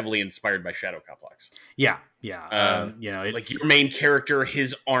game was heavily inspired by Shadow Complex. Yeah. Like your main character,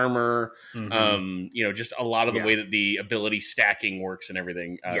 his armor, just a lot of the way that the ability stacking works and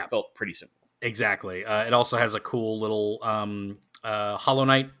everything felt pretty simple. Exactly. It also has a cool little Hollow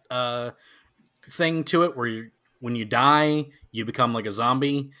Knight thing to it, where when you die, you become like a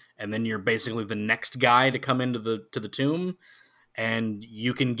zombie, and then you're basically the next guy to come into the tomb, and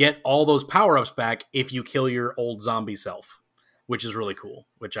you can get all those power-ups back if you kill your old zombie self, which is really cool.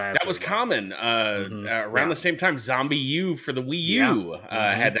 That was common around the same time. Zombie U for the Wii U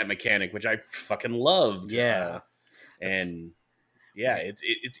had that mechanic, which I fucking loved. It's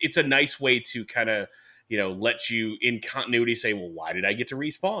a nice way to kind of let you in continuity say, well, why did I get to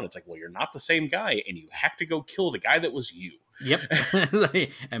respawn? It's like, well, you're not the same guy, and you have to go kill the guy that was you. Yep.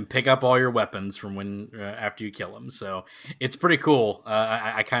 And pick up all your weapons from when after you kill them. So it's pretty cool.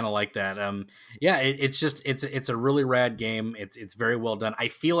 I kind of like that. It's a really rad game. It's very well done. I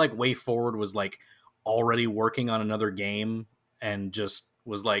feel like Way Forward was like already working on another game and just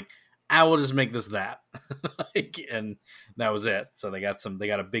was like, I will just make this that. And that was it. So they got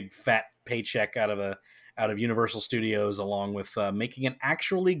a big fat paycheck out of Universal Studios, along with making an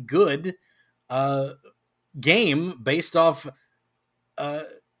actually good game based off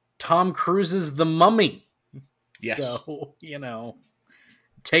Tom Cruise's The Mummy. Yes. So,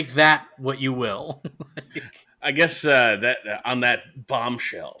 take that what you will. I guess that on that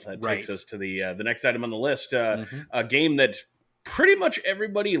bombshell, that takes us to the next item on the list. A game that pretty much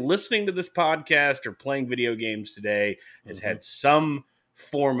everybody listening to this podcast or playing video games today has had some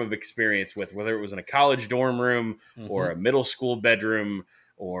form of experience with, whether it was in a college dorm room or a middle school bedroom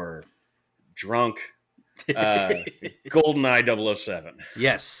or drunk. GoldenEye 007.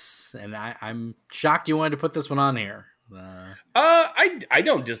 Yes, and I'm shocked you wanted to put this one on here. I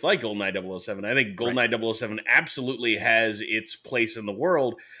don't dislike GoldenEye 007. I think GoldenEye 007 absolutely has its place in the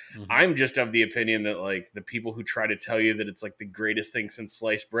world. I'm just of the opinion that like the people who try to tell you that it's like the greatest thing since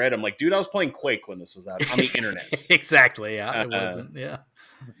sliced bread, I'm like, dude, I was playing Quake when this was out on the internet. Exactly. Yeah, it wasn't. Yeah.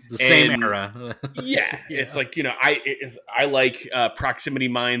 The same era. It's like, I like proximity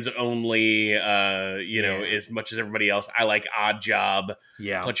mines only, as much as everybody else. I like Odd Job,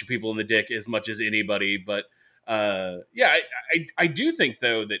 punching people in the dick as much as anybody. But I do think,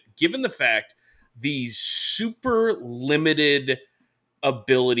 though, that given the fact the super limited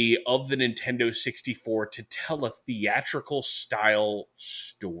ability of the Nintendo 64 to tell a theatrical style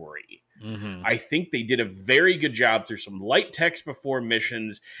story, I think they did a very good job through some light text before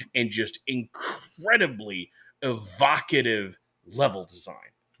missions and just incredibly evocative level design.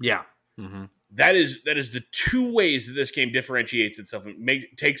 Yeah. That is the two ways that this game differentiates itself.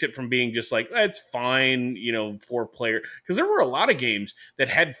 It takes it from being just like, it's fine, 4-player. Because there were a lot of games that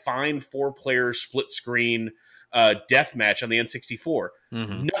had fine 4-player split screen deathmatch on the N64.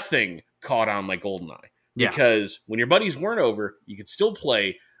 Nothing caught on like GoldenEye. Because when your buddies weren't over, you could still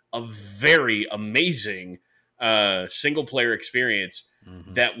play a very amazing single-player experience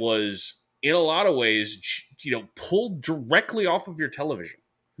that was, in a lot of ways, pulled directly off of your television.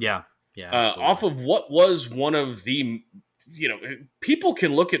 Yeah. Off of what was one of the, people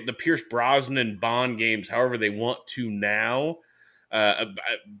can look at the Pierce Brosnan Bond games however they want to now.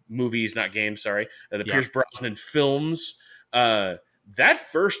 Movies, not games, sorry. The Pierce Brosnan films. That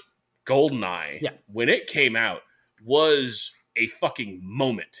first GoldenEye, when it came out, was a fucking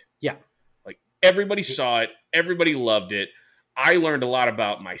moment. Yeah. Like everybody saw it, everybody loved it. I learned a lot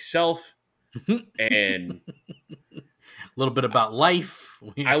about myself and A little bit about life.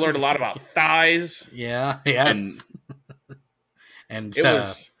 I learned a lot about thighs. Yeah, yes. And it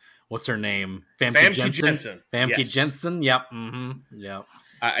was what's her name? Famke Jensen. Famke Yes. Jensen. Yep. Yep.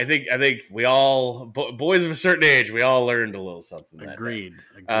 I think we all boys of a certain age, we all learned a little something. Agreed.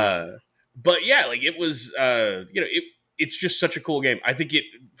 But yeah, like it was, it's just such a cool game. I think it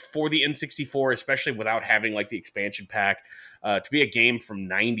for the N64, especially without having like the expansion pack, to be a game from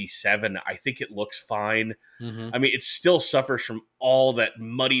 '97, I think it looks fine. Mm-hmm. I mean, it still suffers from all that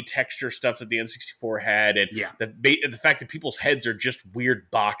muddy texture stuff that the N64 had, and the fact that people's heads are just weird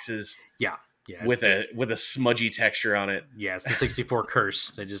boxes. Yeah. With a smudgy texture on it. Yeah, it's the 64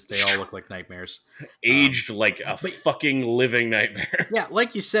 curse. They all look like nightmares. Aged like a fucking living nightmare. Yeah,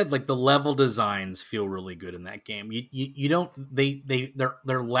 like you said, like the level designs feel really good in that game. You don't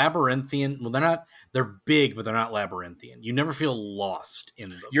they're labyrinthian. Well, they're big, but they're not labyrinthian. You never feel lost in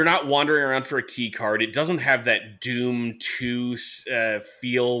them. You're not wandering around for a key card. It doesn't have that Doom 2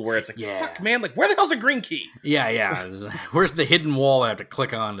 feel where it's like, fuck man, like where the hell's the green key? Yeah. Where's the hidden wall I have to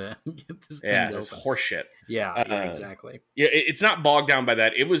click on to get this thing? Yeah, it's horseshit. Yeah, exactly. Yeah, it's not bogged down by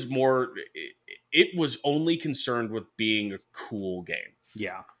that. It was more. It was only concerned with being a cool game.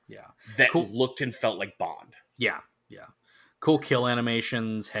 Yeah. That looked and felt like Bond. Yeah. Cool kill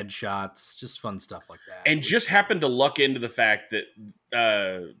animations, headshots, just fun stuff like that. And just happened to luck into the fact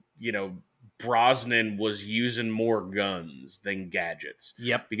that Brosnan was using more guns than gadgets.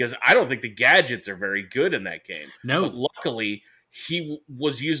 Yep. Because I don't think the gadgets are very good in that game. No. But luckily, he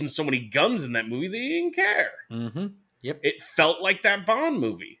was using so many guns in that movie that he didn't care. Mm-hmm. Yep. It felt like that Bond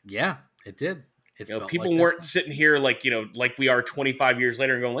movie. Yeah, it did. People weren't sitting here like we are 25 years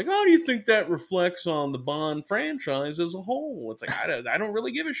later and going like, "Oh, do you think that reflects on the Bond franchise as a whole?" It's like I don't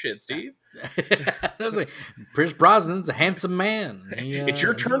really give a shit, Steve. I was like, Pierce Brosnan's a handsome man. It's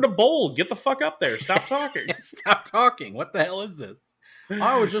your turn to bowl. Get the fuck up there. Stop talking. Stop talking. What the hell is this?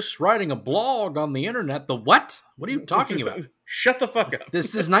 I was just writing a blog on the internet. The what? What are you talking about? Shut the fuck up. This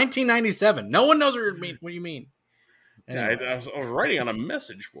is 1997. No one knows what you mean. Anyway. I was writing on a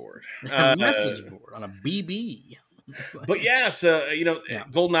message board. A message board on a BB. But yeah, so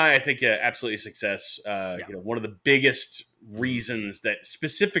GoldenEye, I think absolutely a success. One of the biggest reasons that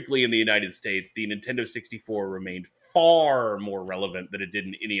specifically in the United States, the Nintendo 64 remained far more relevant than it did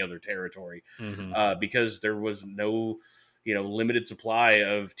in any other territory, because there was no limited supply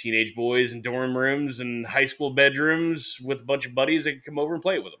of teenage boys in dorm rooms and high school bedrooms with a bunch of buddies that could come over and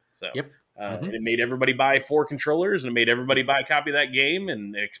play it with them. So. Yep. And it made everybody buy 4 controllers, and it made everybody buy a copy of that game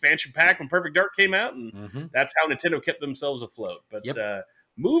and an expansion pack when Perfect Dark came out, and that's how Nintendo kept themselves afloat. But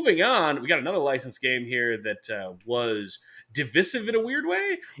moving on, we got another licensed game here that was divisive in a weird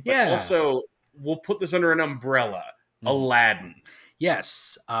way. But also, we'll put this under an umbrella, Aladdin.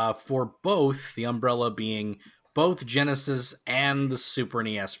 Yes, for both, the umbrella being both Genesis and the Super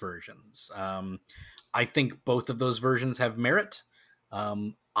NES versions. I think both of those versions have merit.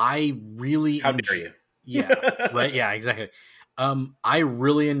 I really How dare you? Yeah, right. Yeah, exactly. I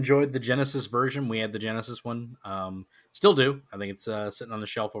really enjoyed the Genesis version. We had the Genesis one. Still do. I think it's sitting on the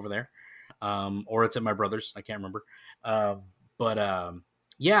shelf over there, or it's at my brother's. I can't remember. And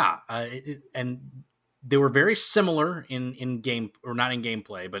they were very similar in game, or not in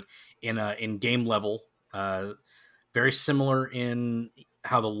gameplay, but in game level. Very similar in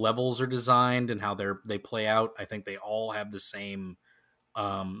how the levels are designed and how they play out. I think they all have the same.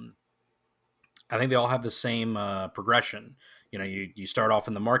 Progression. You start off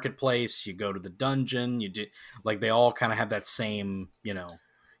in the marketplace, you go to the dungeon, you do they all kind of have that same,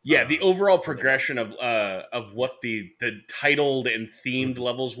 the overall progression of what the titled and themed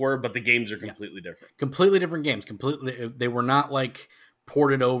levels were, but the games are completely different. Completely different games. They were not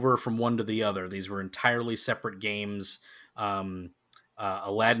ported over from one to the other. These were entirely separate games.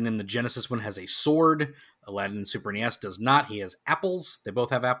 Aladdin in the Genesis one has a sword. Aladdin in Super NES does not. He has apples. They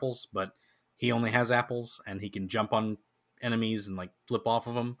both have apples, but he only has apples, and he can jump on enemies and flip off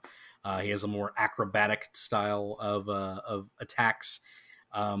of them. He has a more acrobatic style of attacks.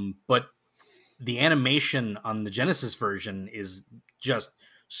 But the animation on the Genesis version is just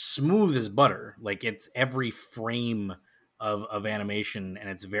smooth as butter. It's every frame of animation,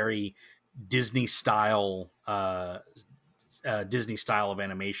 and it's very Disney style of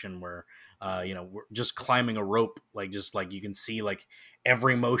animation where we're just climbing a rope, you can see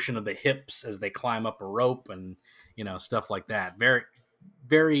every motion of the hips as they climb up a rope, and stuff like that. Very,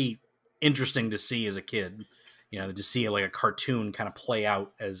 very interesting to see as a kid. To see a cartoon kind of play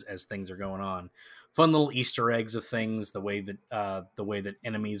out as things are going on. fun little Easter eggs of things. The way that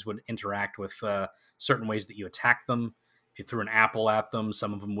enemies would interact with certain ways that you attack them. If you threw an apple at them,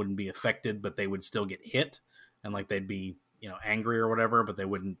 some of them wouldn't be affected, but they would still get hit, and like they'd be angry or whatever, but they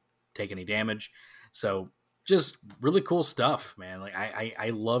wouldn't take any damage. So just really cool stuff, man. Like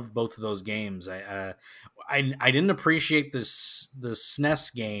I loved both of those games. I didn't appreciate the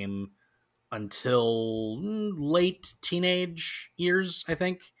SNES game until late teenage years, I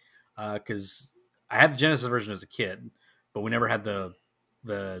think, because I had the Genesis version as a kid, but we never had the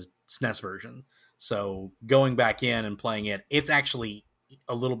SNES version. So going back in and playing it, it's actually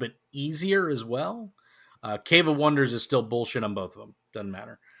a little bit easier as well. Cave of Wonders is still bullshit on both of them. Doesn't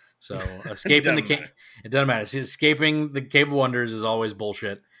matter. So escaping it doesn't matter. See, escaping the Cave of Wonders is always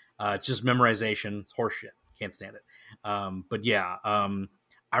bullshit. It's just memorization. It's horseshit. Can't stand it. But yeah, I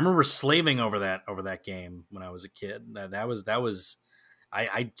remember slaving over that game when I was a kid. That was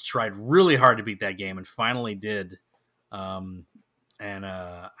I tried really hard to beat that game and finally did. I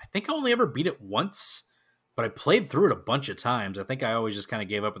think I only ever beat it once, but I played through it a bunch of times. I think I always just kind of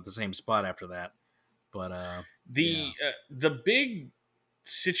gave up at the same spot after that. But the big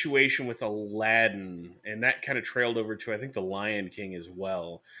situation with Aladdin, and that kind of trailed over to I think the Lion King as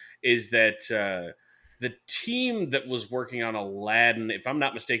well, is that the team that was working on Aladdin, if I'm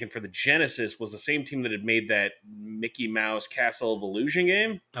not mistaken, for the Genesis, was the same team that had made that Mickey Mouse Castle of Illusion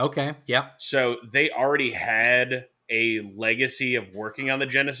game. Okay, yeah. So they already had a legacy of working on the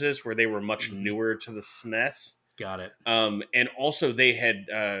Genesis where they were much newer to the SNES. Got it. And also they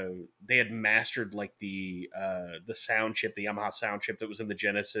had mastered like the sound chip, the Yamaha sound chip that was in the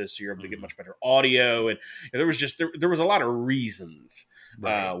Genesis, so you're able to get much better audio, and there was a lot of reasons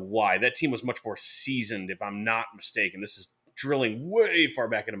why that team was much more seasoned. If I'm not mistaken, this is drilling way far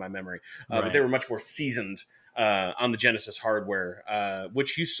back into my memory, but they were much more seasoned on the Genesis hardware,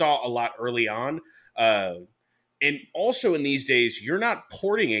 which you saw a lot early on. And also in these days, you're not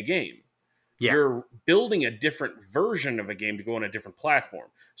porting a game. Yeah. You're building a different version of a game to go on a different platform.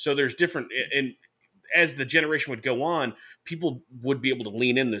 So there's different, and as the generation would go on, people would be able to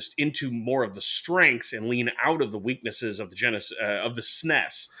lean into more of the strengths and lean out of the weaknesses of the Genesis, of the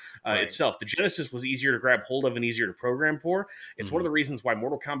SNES itself. The Genesis was easier to grab hold of and easier to program for. It's one of the reasons why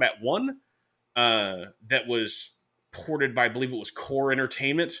Mortal Kombat 1, that was ported by, I believe it was Core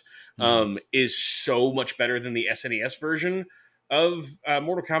Entertainment, is so much better than the SNES version of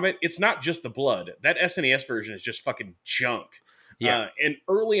Mortal Kombat. It's not just the blood. That SNES version is just fucking junk. Yeah. And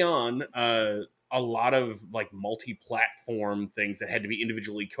early on, a lot of like multi-platform things that had to be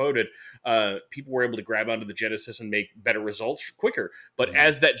individually coded, people were able to grab onto the Genesis and make better results quicker. But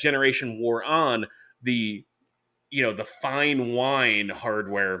as that generation wore on, the fine wine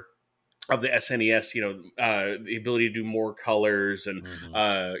hardware of the SNES, the ability to do more colors and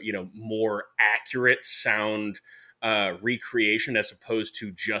more accurate sound recreation as opposed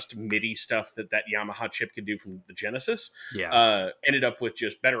to just MIDI stuff that Yamaha chip could do from the Genesis, ended up with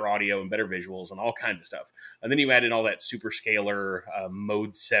just better audio and better visuals and all kinds of stuff. And then you add in all that super scalar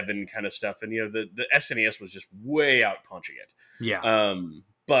mode 7 kind of stuff, and the SNES was just way out punching it.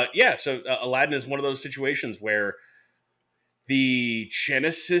 So Aladdin is one of those situations where the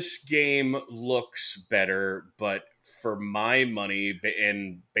Genesis game looks better, but for my money,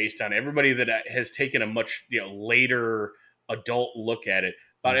 and based on everybody that has taken a much later adult look at it,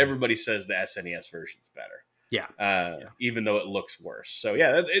 about everybody says the SNES version's better. Even though it looks worse. So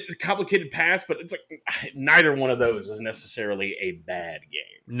yeah, it's a complicated pass, but it's like neither one of those is necessarily a bad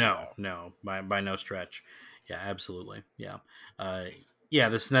game. No, by no stretch. Yeah, absolutely. Yeah,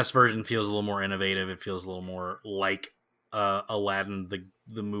 the SNES version feels a little more innovative. It feels a little more like Aladdin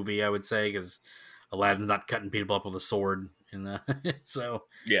the movie, I would say, because Aladdin's not cutting people up with a sword in the so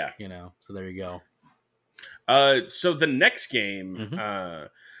there you go. So the next game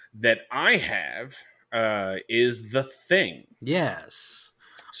that I have is The Thing. Yes.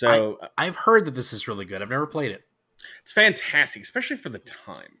 So I've heard that this is really good. I've never played it. It's fantastic, especially for the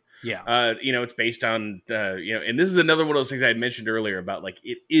time. Yeah. It's based on and this is another one of those things I had mentioned earlier about like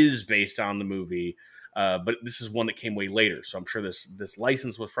it is based on the movie. But this is one that came way later, so I'm sure this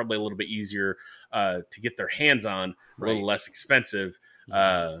license was probably a little bit easier to get their hands on, a little less expensive,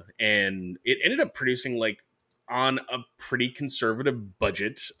 and it ended up producing, like, on a pretty conservative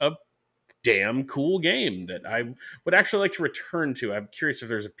budget, a damn cool game that I would actually like to return to. I'm curious if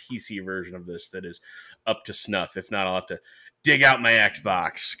there's a PC version of this that is up to snuff. If not, I'll have to dig out my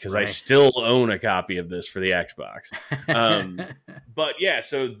Xbox, because I still own a copy of this for the Xbox. But yeah,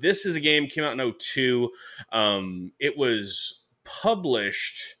 so this is a game, came out in 2002. It was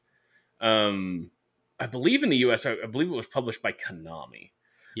published, I believe in the US, I believe it was published by Konami.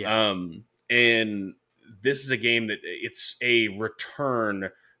 Yeah. and this is a game that it's a return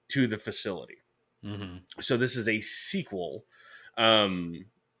to the facility. Mm-hmm. So this is a sequel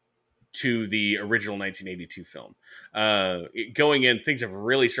to the original 1982 film. Going in, things have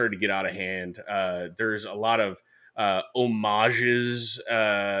really started to get out of hand. There's a lot of homages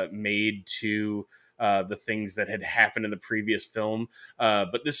made to the things that had happened in the previous film.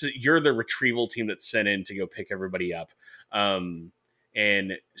 But you're the retrieval team that's sent in to go pick everybody up.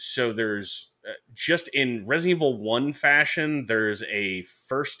 And so there's just in Resident Evil 1 fashion, there's a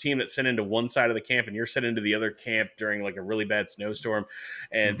first team that's sent into one side of the camp and you're sent into the other camp during like a really bad snowstorm,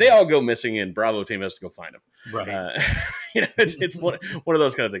 and they all go missing and Bravo team has to go find them. Right. It's one of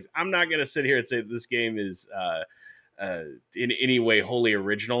those kind of things. I'm not going to sit here and say that this game is in any way wholly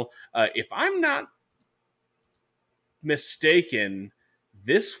original. If I'm not mistaken,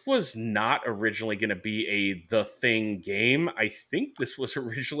 this was not originally going to be a The Thing game. I think this was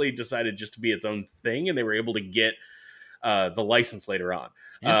originally decided just to be its own thing, and they were able to get the license later on.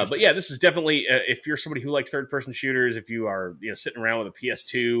 But yeah, this is definitely if you're somebody who likes third-person shooters, if you are sitting around with a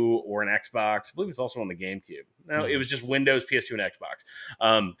PS2 or an Xbox, I believe it's also on the GameCube. No, it was just Windows, PS2, and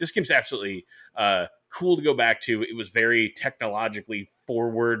Xbox. This game's absolutely cool to go back to. It was very technologically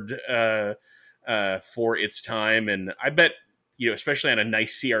forward for its time, and I bet especially on a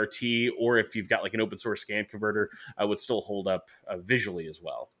nice CRT, or if you've got like an open source scan converter, would still hold up visually as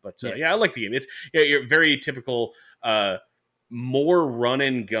well. But I like the game. It's you're very typical, more run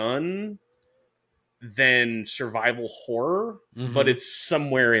and gun than survival horror, but it's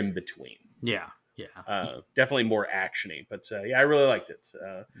somewhere in between. Yeah. Definitely more actiony, but I really liked it.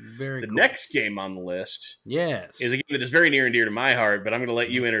 Very cool. Next game on the list, yes, is a game that is very near and dear to my heart, but I'm going to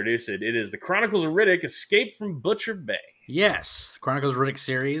let you introduce it. It is the Chronicles of Riddick: Escape from Butcher Bay. Yes, Chronicles of Riddick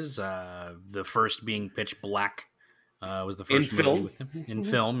series. The first being Pitch Black was the first in movie film. In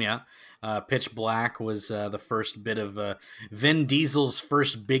film. Yeah, Pitch Black was the first bit of Vin Diesel's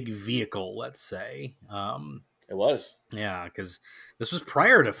first big vehicle. Let's say it was. Yeah, because this was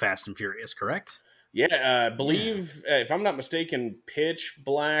prior to Fast and Furious, correct? Yeah, I believe, if I'm not mistaken, Pitch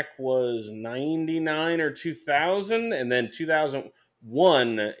Black was 99 or 2000, and then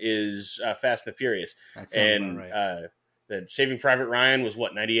 2001 is Fast and Furious. And right. The Saving Private Ryan was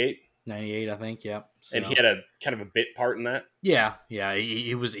what, 98? 98, I think, yeah. So. And he had a kind of a bit part in that. Yeah.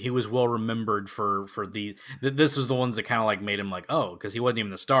 He was well remembered for the. This was the ones that kind of like made him like, oh, because he wasn't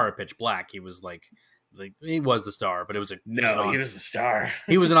even the star of Pitch Black. He was like he was the star, but it was he was the star.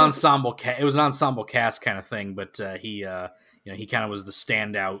 He was an ensemble it was an ensemble cast kind of thing, but he kind of was the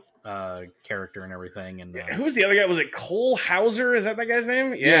standout character and everything. And who was the other guy? Was it Cole Hauser? Is that guy's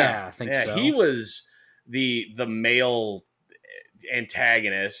name? Yeah, I think so. He was the male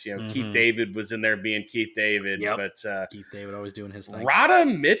antagonist. Keith David was in there being Keith David, but Keith David always doing his thing. Radha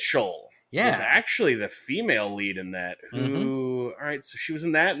Mitchell. Yeah, was actually the female lead in that. All right, so she was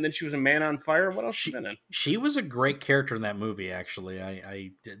in that, and then she was in Man on Fire. What else she been in? She was a great character in that movie. Actually,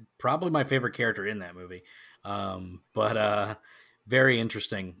 I did, probably my favorite character in that movie. But very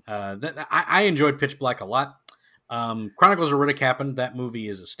interesting. I enjoyed Pitch Black a lot. Chronicles of Riddick happened. That movie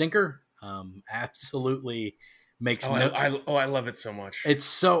is a stinker. Absolutely makes. I love it so much. It's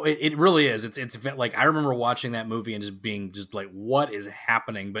so it really is. It's like I remember watching that movie and just being just like, what is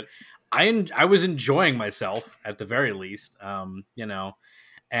happening? But I was enjoying myself at the very least, and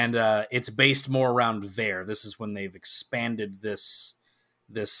it's based more around there. This is when they've expanded this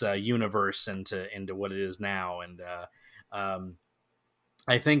universe into what it is now, and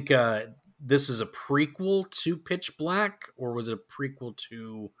I think this is a prequel to Pitch Black, or was it a prequel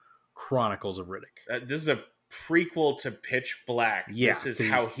to Chronicles of Riddick? This is a prequel to Pitch Black. Yeah, this is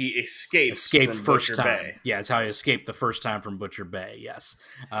how he escaped from first Butcher time. Bay. Yeah, it's how he escaped the first time from Butcher Bay. Yes,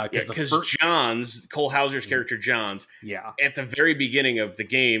 because Johns, Cole Hauser's character Johns, at the very beginning of the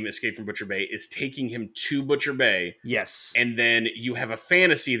game, Escape from Butcher Bay, is taking him to Butcher Bay. Yes, and then you have a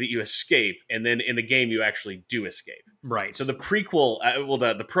fantasy that you escape, and then in the game you actually do escape. Right. So the prequel,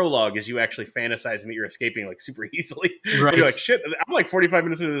 the prologue is you actually fantasizing that you're escaping like super easily. Right. You're like, shit, I'm like 45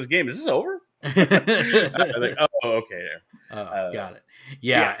 minutes into this game. Is this over? Like, oh, okay. Got it.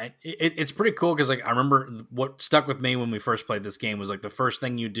 Yeah. It's pretty cool because like I remember what stuck with me when we first played this game was like the first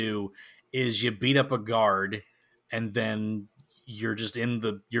thing you do is you beat up a guard, and then you're just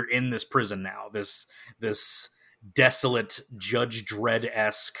you're in this prison now. This desolate Judge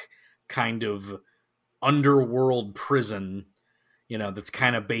Dredd-esque kind of underworld prison, that's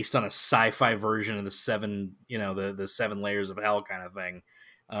kind of based on a sci-fi version of the seven layers of hell kind of thing.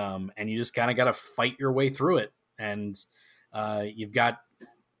 And you just kind of got to fight your way through it. And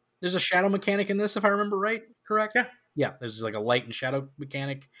there's a shadow mechanic in this, if I remember right, correct? Yeah. Yeah, there's like a light and shadow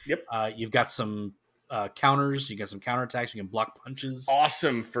mechanic. Yep. You've got some counters. You got some counterattacks. You can block punches.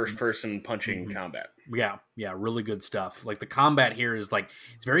 Awesome first person punching Mhm. combat. Yeah, really good stuff. Like the combat here is like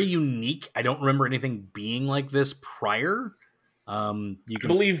it's very unique. I don't remember anything being like this prior. You I can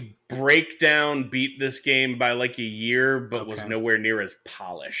believe Breakdown beat this game by like a year, but was Okay. nowhere near as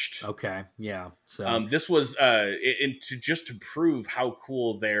polished. Okay, yeah. So This was to prove how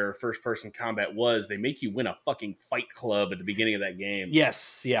cool their first person combat was. They make you win a fucking fight club at the beginning of that game.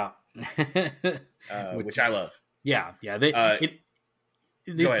 yes, yeah. Which I love. Yeah. Go ahead.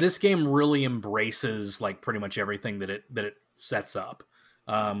 This game really embraces like pretty much everything that it sets up,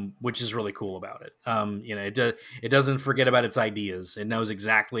 which is really cool about it. It doesn't forget about its ideas. It knows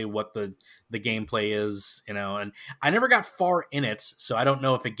exactly what the gameplay is, and I never got far in it, so I don't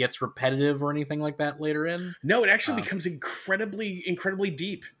know if it gets repetitive or anything like that later in. No, it actually becomes incredibly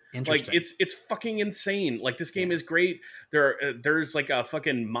deep. Like Interesting. it's fucking insane. Like this game is great. There's like a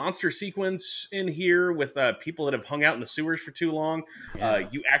fucking monster sequence in here with people that have hung out in the sewers for too long. Yeah.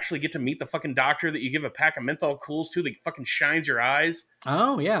 You actually get to meet the fucking doctor that you give a pack of menthol cools to that fucking shines your eyes.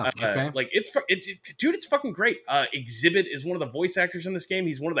 Oh yeah. Okay. Like dude, it's fucking great. Exhibit is one of the voice actors in this game.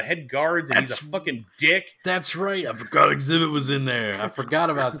 He's one of the head guards, and he's a fucking dick. That's right. I forgot Exhibit was in there. I forgot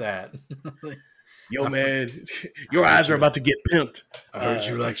about that. Yo, man, your eyes are about to get pimped. I heard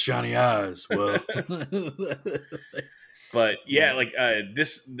you like shiny eyes. Well, but yeah, like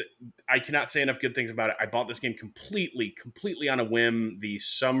I cannot say enough good things about it. I bought this game completely on a whim. The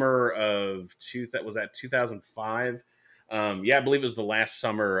summer of 2005. Yeah, I believe it was the last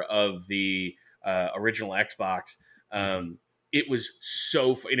summer of the original Xbox. It was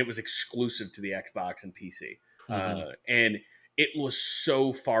and it was exclusive to the Xbox and PC. And it was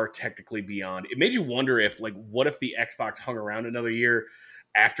so far technically beyond. It made you wonder if, like, what if the Xbox hung around another year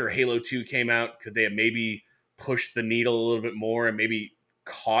after Halo 2 came out? Could they have maybe pushed the needle a little bit more and maybe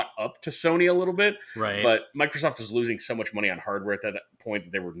caught up to Sony a little bit? right. But Microsoft was losing so much money on hardware at that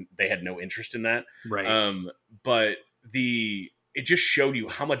point that they had no interest in that. Right. But it just showed you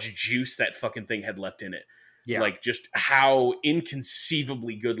how much juice that fucking thing had left in it. Yeah. Like just how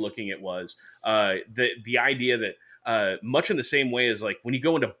inconceivably good looking it was. The idea that much in the same way as like when you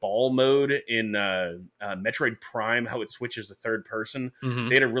go into ball mode in Metroid Prime, how it switches to third person.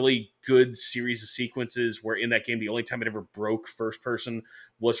 They had a really good series of sequences where in that game, the only time it ever broke first person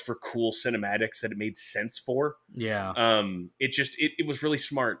was for cool cinematics that it made sense for. Yeah. It was really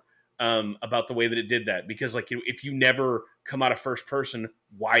smart about the way that it did that, because like, if you never come out of first person,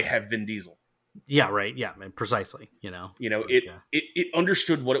 why have Vin Diesel? Yeah, right. Yeah, precisely. It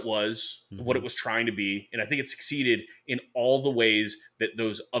understood what it was, what it was trying to be, and I think it succeeded in all the ways that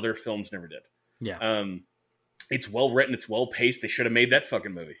those other films never did. Yeah. It's well written, it's well paced. They should have made that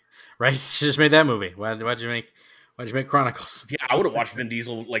fucking movie. Right? She just made that movie. Why'd you make Chronicles? Yeah, I would have watched Vin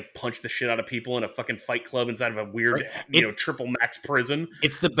Diesel like punch the shit out of people in a fucking fight club inside of a weird, triple max prison.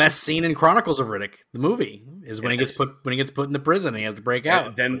 It's the best scene in Chronicles of Riddick, the movie, is when he gets put in the prison and he has to break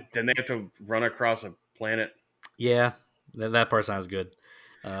out. Then they have to run across a planet. Yeah, that part sounds good.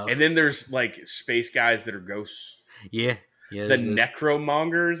 And then there's like space guys that are ghosts. Yeah. The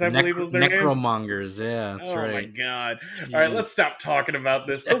Necromongers, I believe was their name. Necromongers, yeah, that's right. Oh my god! All right, let's stop talking about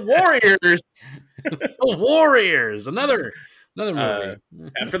this. The Warriors. The Warriors, another movie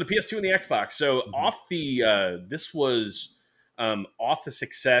for the PS2 and the Xbox. So this was off the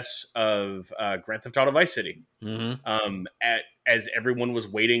success of Grand Theft Auto Vice City. As everyone was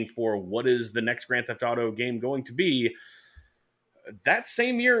waiting for what is the next Grand Theft Auto game going to be. That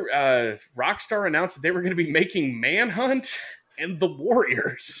same year, Rockstar announced that they were going to be making Manhunt and The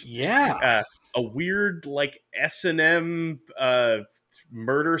Warriors. Yeah. A weird like S&M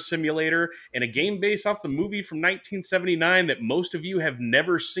murder simulator, and a game based off the movie from 1979 that most of you have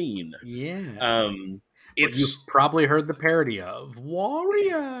never seen. Yeah. You've probably heard the parody of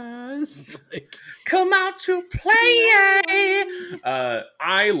Warriors. Come out to play.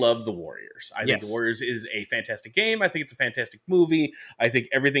 I love The Warriors. I think The Warriors is a fantastic game. I think it's a fantastic movie. I think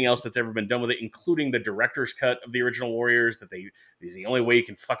everything else that's ever been done with it, including the director's cut of the original Warriors, that is the only way you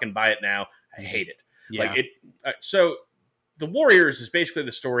can fucking buy it now. I hate it. Yeah. So The Warriors is basically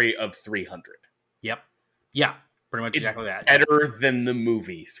the story of 300. Yep. Yeah. Pretty much exactly that. Better than the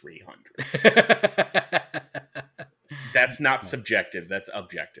movie 300. That's not subjective. That's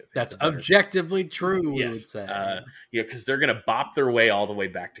objective. That's objectively true. Yes. We would say. Because they're going to bop their way all the way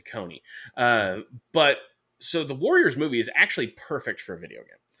back to Coney. But so the Warriors movie is actually perfect for a video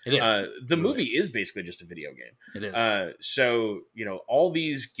game. It is. The movie is basically just a video game. It is. So, all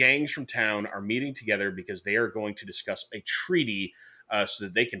these gangs from town are meeting together because they are going to discuss a treaty so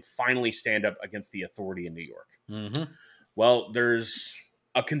that they can finally stand up against the authority in New York. Mm-hmm. Well, there's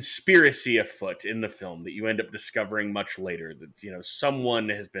a conspiracy afoot in the film that you end up discovering much later. That, you know, someone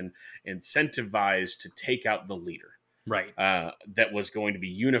has been incentivized to take out the leader. Right. That was going to be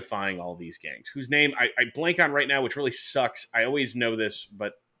unifying all these gangs, whose name I blank on right now, which really sucks. I always know this,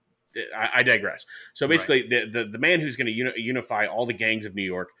 but I digress. So basically, the man who's going to unify all the gangs of New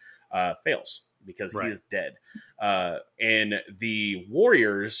York fails because he is dead. And the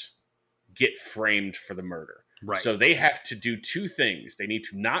warriors get framed for the murder. Right. So they have to do two things. They need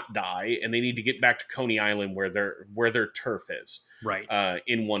to not die, and they need to get back to Coney Island where their turf is. Right.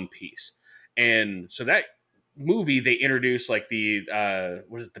 In one piece. And so that movie, they introduced like the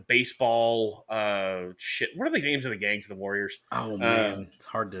the baseball shit. What are the names of the gangs of the Warriors? Oh man, it's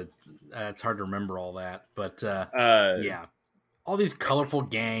hard to remember all that. But yeah, all these colorful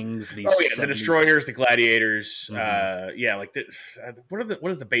gangs. These the Destroyers, the Gladiators. Like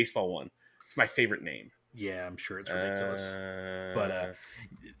what is the baseball one? It's my favorite name. Yeah, I'm sure it's ridiculous. But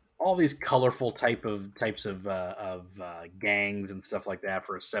all these colorful types of gangs and stuff like that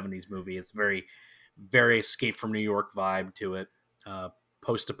for a 70s movie. It's very, very Escape from New York vibe to it.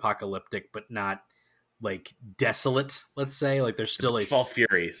 Post-apocalyptic, but not like desolate, let's say. Like there's still Baseball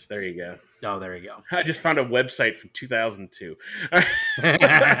Furies. There you go. Oh, there you go. I just found a website from 2002.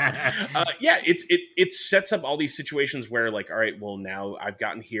 It sets up all these situations where, like, all right, well, now I've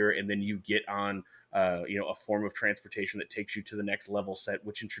gotten here, and then you get on a form of transportation that takes you to the next level set,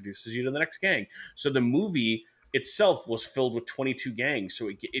 which introduces you to the next gang. So the movie itself was filled with 22 gangs. So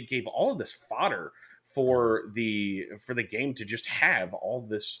it gave all of this fodder for the game to just have all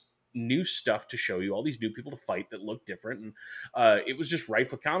this new stuff to show you, all these new people to fight that look different. And it was just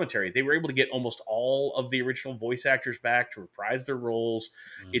rife with commentary. They were able to get almost all of the original voice actors back to reprise their roles.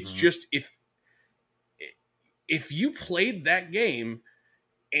 Mm-hmm. It's just, if you played that game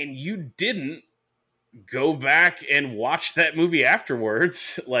and you didn't go back and watch that movie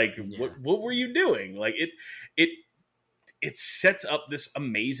afterwards, like what were you doing? Like it sets up this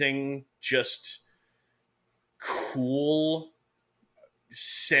amazing, just cool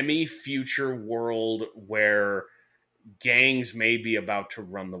semi-future world where gangs may be about to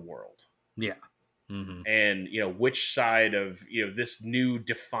run the world. Yeah. Mm-hmm. And which side of this new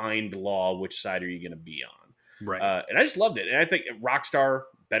defined law, which side are you going to be on? Right. And I just loved it. And I think Rockstar,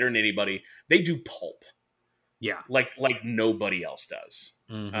 better than anybody, they do pulp. Yeah. Like nobody else does.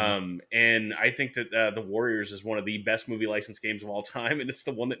 Mm-hmm. And I think that The Warriors is one of the best movie license games of all time, and it's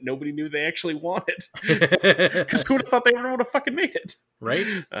the one that nobody knew they actually wanted. Because who would have thought they would have fucking made it? Right.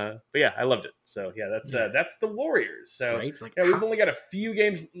 But yeah, I loved it. So yeah, that's The Warriors. So right. Like, we've only got a few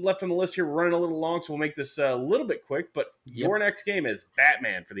games left on the list here. We're running a little long, so we'll make this a little bit quick. But your next game is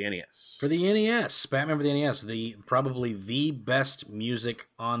Batman for the NES. For the NES, Batman for the NES, probably the best music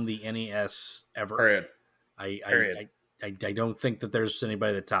on the NES ever. Period. I don't think that there's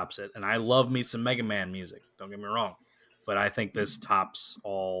anybody that tops it. And I love me some Mega Man music. Don't get me wrong. But I think this tops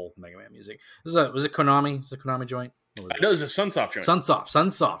all Mega Man music. Was it Konami? Was it a Konami joint? No, it was a Sunsoft joint.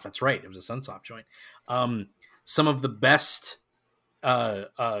 Sunsoft. That's right. It was a Sunsoft joint. Some of the best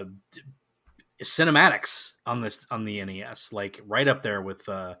cinematics on the NES, like right up there with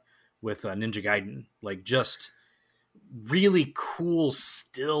Ninja Gaiden. Like just really cool,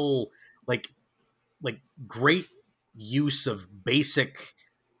 still like great use of basic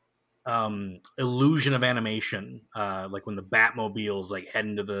illusion of animation, like when the Batmobiles like head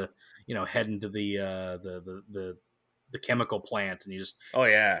into the chemical plant, and you just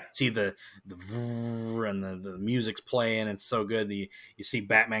see the and the music's playing. It's so good. You see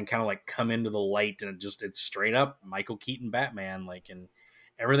Batman kind of like come into the light, and it's straight up Michael Keaton Batman, like, and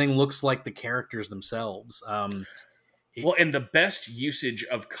everything looks like the characters themselves. And the best usage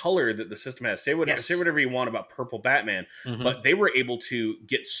of color that the system has. Say whatever you want about Purple Batman, mm-hmm. but they were able to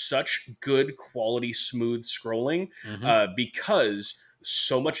get such good quality, smooth scrolling because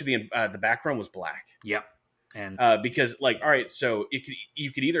so much of the background was black. Yep. And because, like, all right, so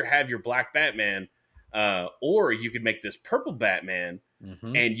you could either have your black Batman, or you could make this purple Batman,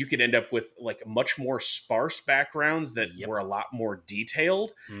 mm-hmm. and you could end up with like much more sparse backgrounds that were a lot more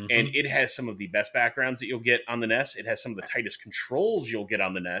detailed. Mm-hmm. And it has some of the best backgrounds that you'll get on the NES. It has some of the tightest controls you'll get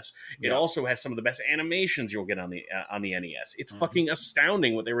on the NES. It also has some of the best animations you'll get on the NES. It's fucking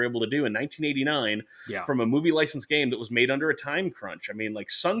astounding what they were able to do in 1989 from a movie license game that was made under a time crunch. I mean, like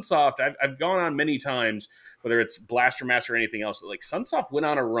Sunsoft, I've gone on many times, whether it's Blaster Master or anything else, like Sunsoft went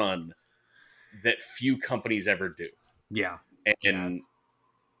on a run that few companies ever do. Yeah. And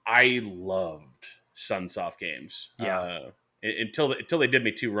I loved Sunsoft games. Yeah. until they did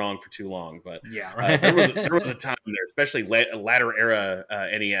me too wrong for too long. But yeah, right. there was a time there, especially latter era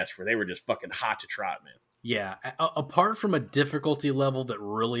NES, where they were just fucking hot to trot, man. Yeah, apart from a difficulty level that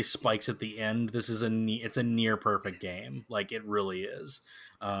really spikes at the end, this is it's a near perfect game. Like it really is.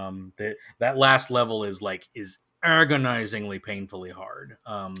 That last level is agonizingly painfully hard.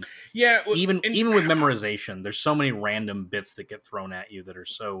 Yeah, even with memorization, there's so many random bits that get thrown at you that are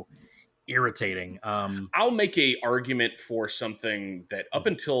so irritating. I'll make a argument for something that up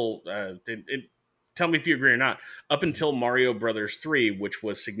until tell me if you agree or not. Up until Mario Brothers 3, which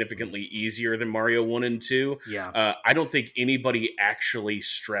was significantly easier than Mario 1 and 2, yeah, I don't think anybody actually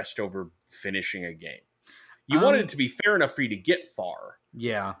stressed over finishing a game. You wanted it to be fair enough for you to get far.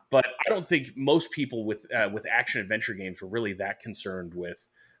 Yeah, but I don't think most people with action adventure games were really that concerned with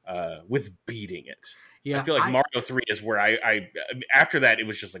beating it. Yeah, I feel like Mario 3 is where I after that it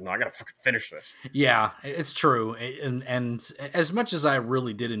was just like, no, I gotta fucking finish this. Yeah, it's true, and as much as I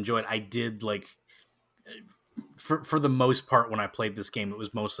really did enjoy it, I did like. For the most part, when I played this game, it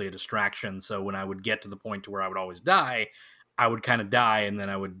was mostly a distraction. So when I would get to the point to where I would always die, I would kind of die, and then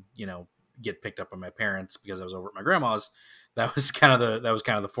I would, get picked up by my parents because I was over at my grandma's. That was kind of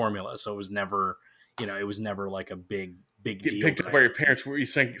the formula. So it was never, it was never like a big deal. Picked up by your parents? Were you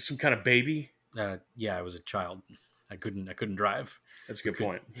some kind of baby? Yeah, I was a child. I couldn't drive. That's a good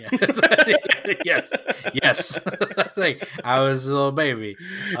point. Yeah. yes. I was a little baby.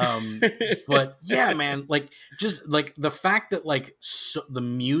 But yeah, man, just the fact that the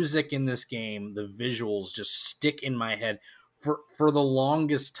music in this game, the visuals just stick in my head for the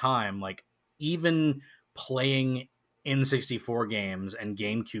longest time. Like even playing N64 games and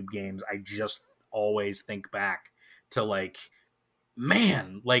GameCube games, I just always think back to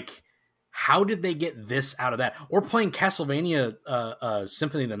man, how did they get this out of that? Or playing Castlevania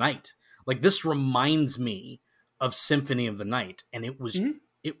Symphony of the Night. This reminds me of Symphony of the Night. And it was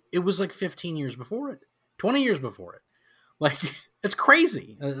it was 15 years before it. 20 years before it. It's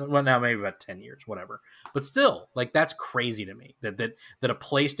crazy. Well, now maybe about 10 years, whatever. But still, that's crazy to me. That a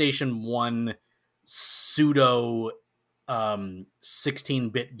PlayStation 1 pseudo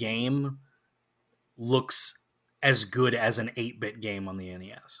 16-bit game looks as good as an 8-bit game on the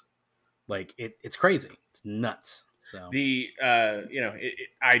NES. It's crazy. It's nuts. So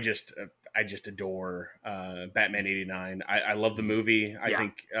I just adore Batman '89. I love the movie. I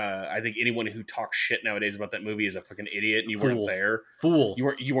think anyone who talks shit nowadays about that movie is a fucking idiot, and you weren't there. Fool.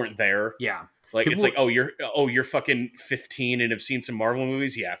 You weren't there. Yeah. You're fucking 15 and have seen some Marvel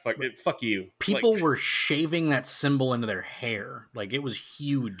movies. Yeah, fuck you. People were shaving that symbol into their hair. It was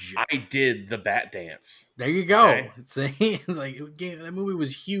huge. I did the Bat Dance. There you go. Okay. That movie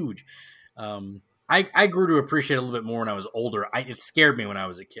was huge. I grew to appreciate it a little bit more when I was older. It scared me when I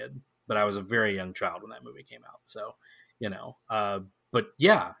was a kid, but I was a very young child when that movie came out. So, but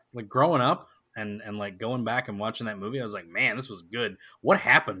yeah, growing up and going back and watching that movie, I was like, man, this was good. What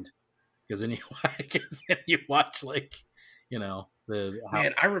happened? Because then you watch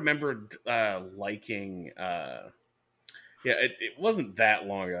man, I remembered liking. Yeah, it wasn't that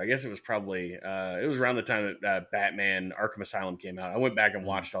long ago. I guess it was probably it was around the time that Batman Arkham Asylum came out. I went back and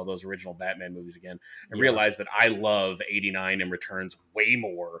watched all those original Batman movies again and realized that I love '89 and Returns way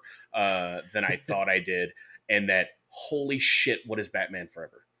more than I thought I did, and that holy shit, what is Batman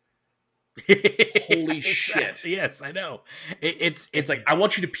Forever? Holy shit. Yes, I know. It's I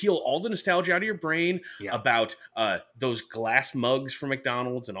want you to peel all the nostalgia out of your brain about those glass mugs from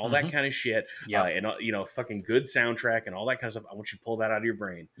McDonald's and all that kind of shit. And fucking good soundtrack and all that kind of stuff. I want you to pull that out of your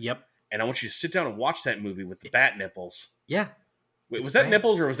brain. Yep. And I want you to sit down and watch that movie with the bat nipples. Yeah. Wait, was that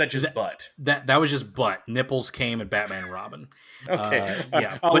nipples or was that just butt? That was just butt. Nipples came at Batman and Robin. Okay.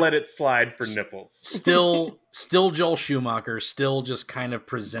 I'll let it slide for nipples. still Joel Schumacher, still just kind of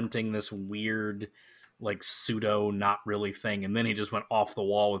presenting this weird, pseudo not really thing. And then he just went off the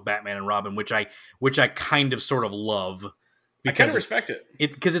wall with Batman and Robin, which I kind of sort of love. I kind of respect it.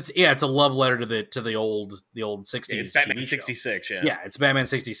 Because it's a love letter to the old 60s. It's Batman 66, yeah. Yeah, it's Batman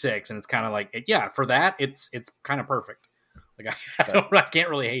 66, and it's kind of for that, it's kind of perfect. I can't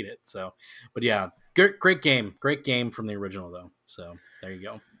really hate it. So, but yeah, great game from the original though. So there you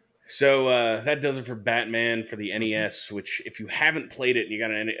go. So that does it for Batman for the NES. Which, if you haven't played it and you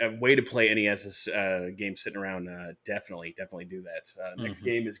got a way to play NES's game sitting around, definitely do that. Next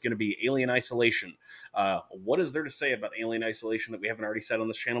game is going to be Alien Isolation. What is there to say about Alien Isolation that we haven't already said on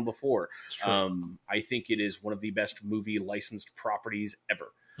this channel before? I think it is one of the best movie licensed properties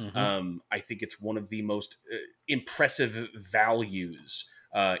ever. I think it's one of the most impressive values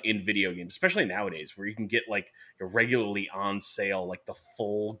in video games, especially nowadays, where you can get like regularly on sale, like the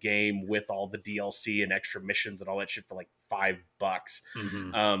full game with all the DLC and extra missions and all that shit for like $5.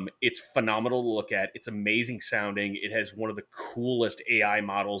 It's phenomenal to look at. It's amazing sounding. It has one of the coolest AI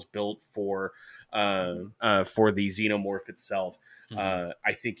models built for the Xenomorph itself.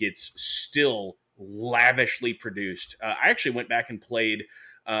 I think it's still lavishly produced. I actually went back and played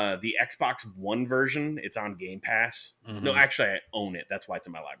the Xbox One version. It's on Game Pass. No, actually, I own it. That's why it's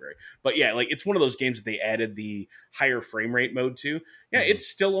in my library. But yeah, like it's one of those games that they added the higher frame rate mode to. Yeah, it's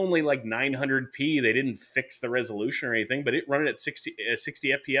still only like 900p. They didn't fix the resolution or anything, but it running at 60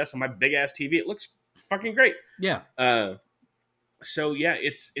 FPS on my big ass TV. It looks fucking great. Yeah. So yeah,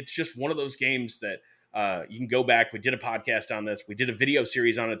 it's just one of those games that you can go back. We did a podcast on this. We did a video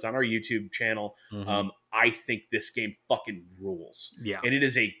series on it. It's on our YouTube channel. I think this game fucking rules. Yeah. And it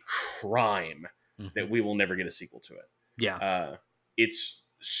is a crime that we will never get a sequel to it. Yeah. It's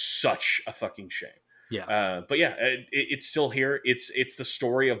such a fucking shame. Yeah. But yeah, it's still here. It's the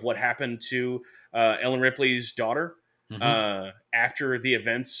story of what happened to Ellen Ripley's daughter after the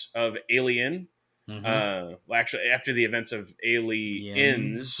events of Alien. Well, actually, after the events of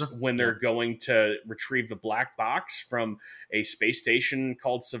Aliens, when they're going to retrieve the black box from a space station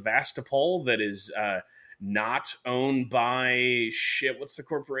called Sevastopol that is not owned by what's the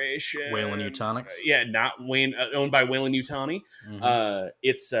corporation? Weyland-Yutani. Not owned by Weyland-Yutani.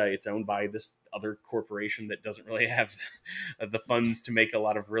 It's owned by this other corporation that doesn't really have the funds to make a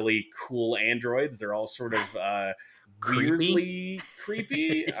lot of really cool androids. They're all sort of weirdly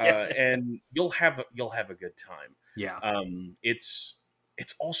creepy, and you'll have a good time. Yeah.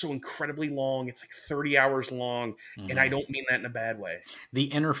 It's also incredibly long. It's like 30 hours long, and I don't mean that in a bad way. The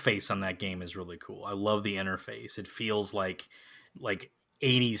interface on that game is really cool. I love the interface. It feels like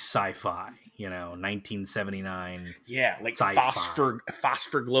 80s sci-fi, 1979. Yeah, like sci-fi.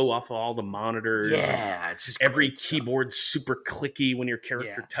 phosphor glow off of all the monitors. Yeah, it's just every keyboard's super clicky when your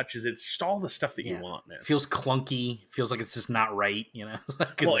character touches it. It's just all the stuff that you want, man. Feels clunky. Feels like it's just not right,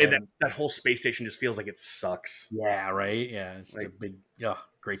 Well, that whole space station just feels like it sucks. Yeah, right. Yeah, it's like a big,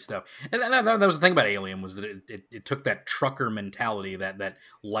 great stuff. And that was the thing about Alien, was that it took that trucker mentality, that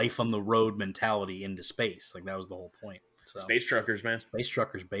life on the road mentality into space. Like that was the whole point. So, Space truckers, man. Space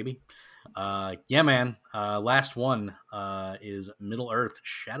truckers, baby. Yeah, man. Last one is Middle Earth: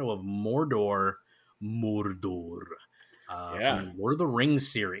 Shadow of Mordor. From the Lord of the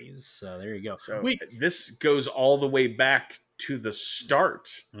Rings series. There you go. So this goes all the way back to the start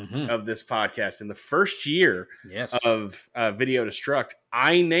of this podcast. In the first year of Video Destruct,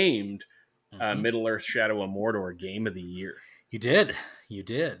 I named Middle Earth: Shadow of Mordor Game of the Year. You did.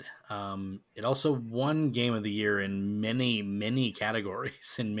 It also won Game of the Year in many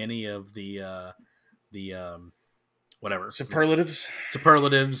categories, in many of the whatever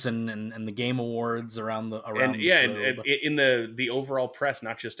superlatives and the Game Awards around the globe. In the overall press,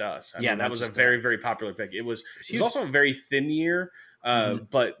 not just us. I mean, that was a very popular pick. It was also a very thin year,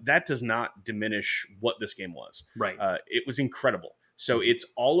 but that does not diminish what this game was. Right. It was incredible. So it's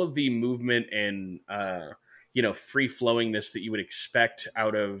all of the movement and free flowingness that you would expect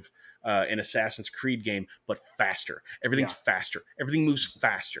out of an Assassin's Creed game, but faster. Everything's faster. Everything moves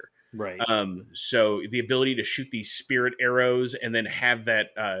faster. Right. So the ability to shoot these spirit arrows and then have that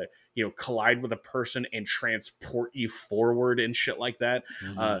collide with a person and transport you forward and shit like that.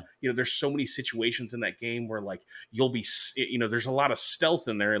 There's so many situations in that game where like you'll be there's a lot of stealth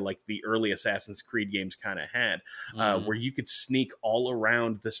in there, like the early Assassin's Creed games kind of had, where you could sneak all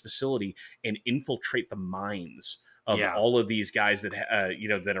around this facility and infiltrate the mines of all of these guys that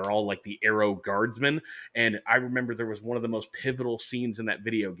that are all like the arrow guardsmen. And I remember there was one of the most pivotal scenes in that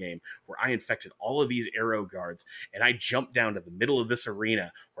video game where I infected all of these arrow guards, and I jumped down to the middle of this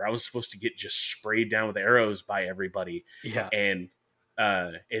arena where I was supposed to get just sprayed down with arrows by everybody. And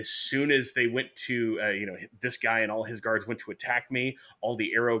as soon as they went to this guy and all his guards went to attack me, all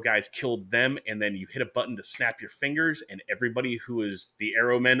the arrow guys killed them, and then you hit a button to snap your fingers, and everybody who was the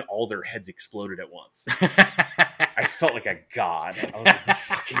arrow men, all their heads exploded at once. I felt like a god. I was like, this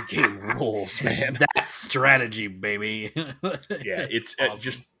fucking game rules, man. That's strategy, baby. It's awesome.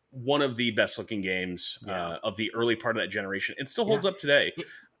 Just one of the best looking games of the early part of that generation. It still holds up today.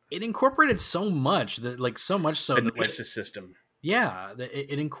 It incorporated so much that the Nemesis system. Yeah,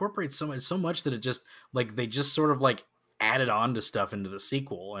 it incorporates so much that it just they just sort of added on to stuff into the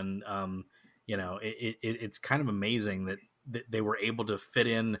sequel, and it's kind of amazing that they were able to fit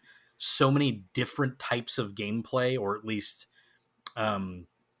in so many different types of gameplay, or at least meta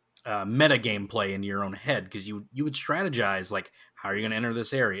gameplay in your own head, because you would strategize how are you going to enter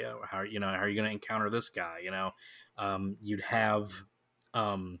this area, how are you going to encounter this guy, you'd have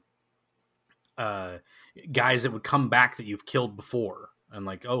guys that would come back that you've killed before, and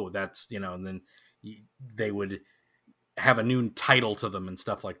like, oh, that's, and then they would have a new title to them and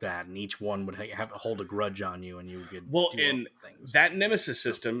stuff like that, and each one would have hold a grudge on you, and you could in that Nemesis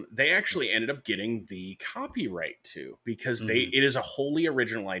system, they actually ended up getting the copyright to, because it is a wholly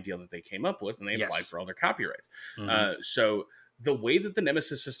original idea that they came up with, and they applied for all their copyrights. So the way that the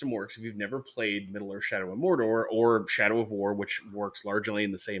Nemesis system works, if you've never played Middle-earth: Shadow of Mordor or Shadow of War, which works largely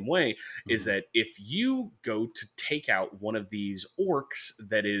in the same way, is that if you go to take out one of these orcs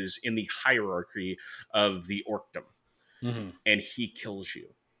that is in the hierarchy of the orcdom, and he kills you,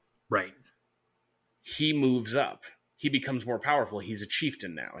 right, he moves up. He becomes more powerful. He's a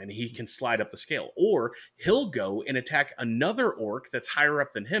chieftain now, and he can slide up the scale. Or he'll go and attack another orc that's higher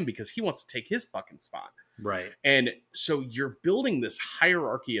up than him because he wants to take his fucking spot. Right. And so you're building this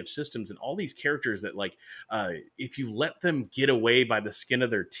hierarchy of systems and all these characters that, like, if you let them get away by the skin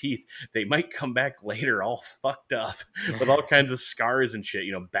of their teeth, they might come back later all fucked up with all kinds of scars and shit,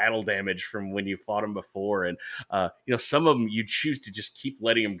 battle damage from when you fought them before. And, some of them you choose to just keep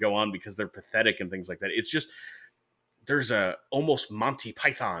letting them go on because they're pathetic and things like that. It's just, there's a almost Monty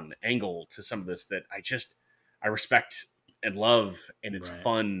Python angle to some of this that I respect and love, and it's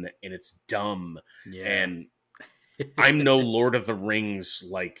fun and it's dumb. Yeah. And I'm no Lord of the Rings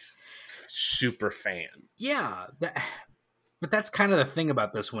like super fan. Yeah. But that's kind of the thing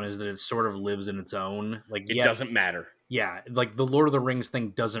about this one, is that it sort of lives in its own. Like, it doesn't matter. Yeah. Like the Lord of the Rings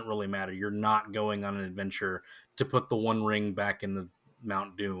thing doesn't really matter. You're not going on an adventure to put the One Ring back in the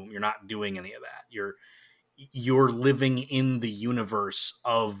Mount Doom. You're not doing any of that. You're living in the universe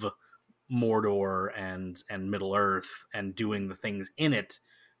of Mordor and Middle Earth and doing the things in it,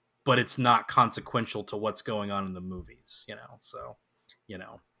 but it's not consequential to what's going on in the movies, so,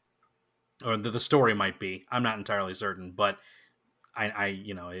 or the story might be, I'm not entirely certain, but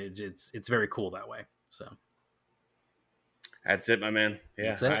it's very cool that way. So that's it, my man.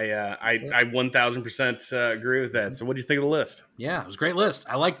 Yeah. I 1000% agree with that. So what do you think of the list? Yeah, it was a great list.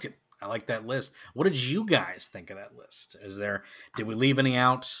 I liked it. I like that list. What did you guys think of that list? Did we leave any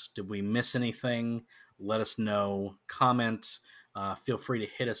out? Did we miss anything? Let us know. Comment. Feel free to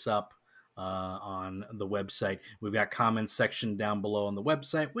hit us up on the website. We've got comments section down below on the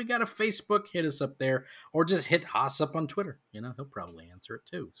website. We got a Facebook. Hit us up there, or just hit Haas up on Twitter. He'll probably answer it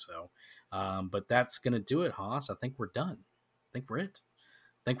too. So, but that's gonna do it, Haas. I think we're done. I think we're it.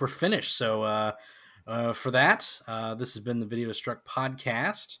 I think we're finished. So, for that, this has been the Video Destruct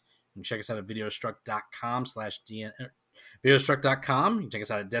podcast. You can check us out at videodestruct.com/DNN. Videodestruct.com. You can check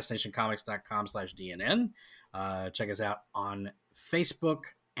us out at destinationcomics.com/DNN. Check us out on Facebook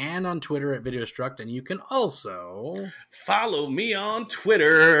and on Twitter at Videodestruct. And you can also follow me on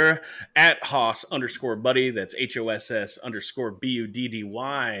Twitter at Hoss_Buddy. That's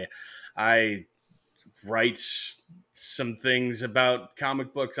HOSS_BUDDY. I write some things about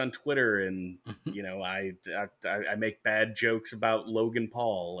comic books on Twitter, and I make bad jokes about Logan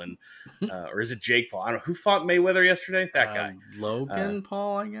Paul and or is it Jake Paul? I don't know who fought Mayweather yesterday. That guy, Logan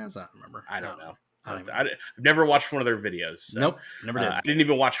Paul, I guess. I don't remember. I don't know. I've never watched one of their videos. So, nope, never did. I didn't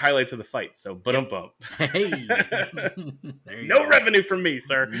even watch highlights of the fight. So, bump. Hey, no revenue from me,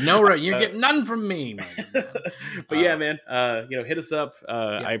 sir. You're getting none from me, man. But yeah, man, hit us up.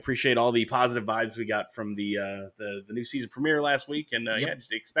 I appreciate all the positive vibes we got from the new season premiere last week, and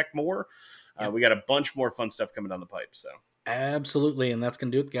just expect more. We got a bunch more fun stuff coming down the pipe. So absolutely, and that's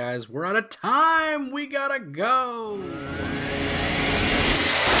gonna do it, guys. We're out of time. We gotta go.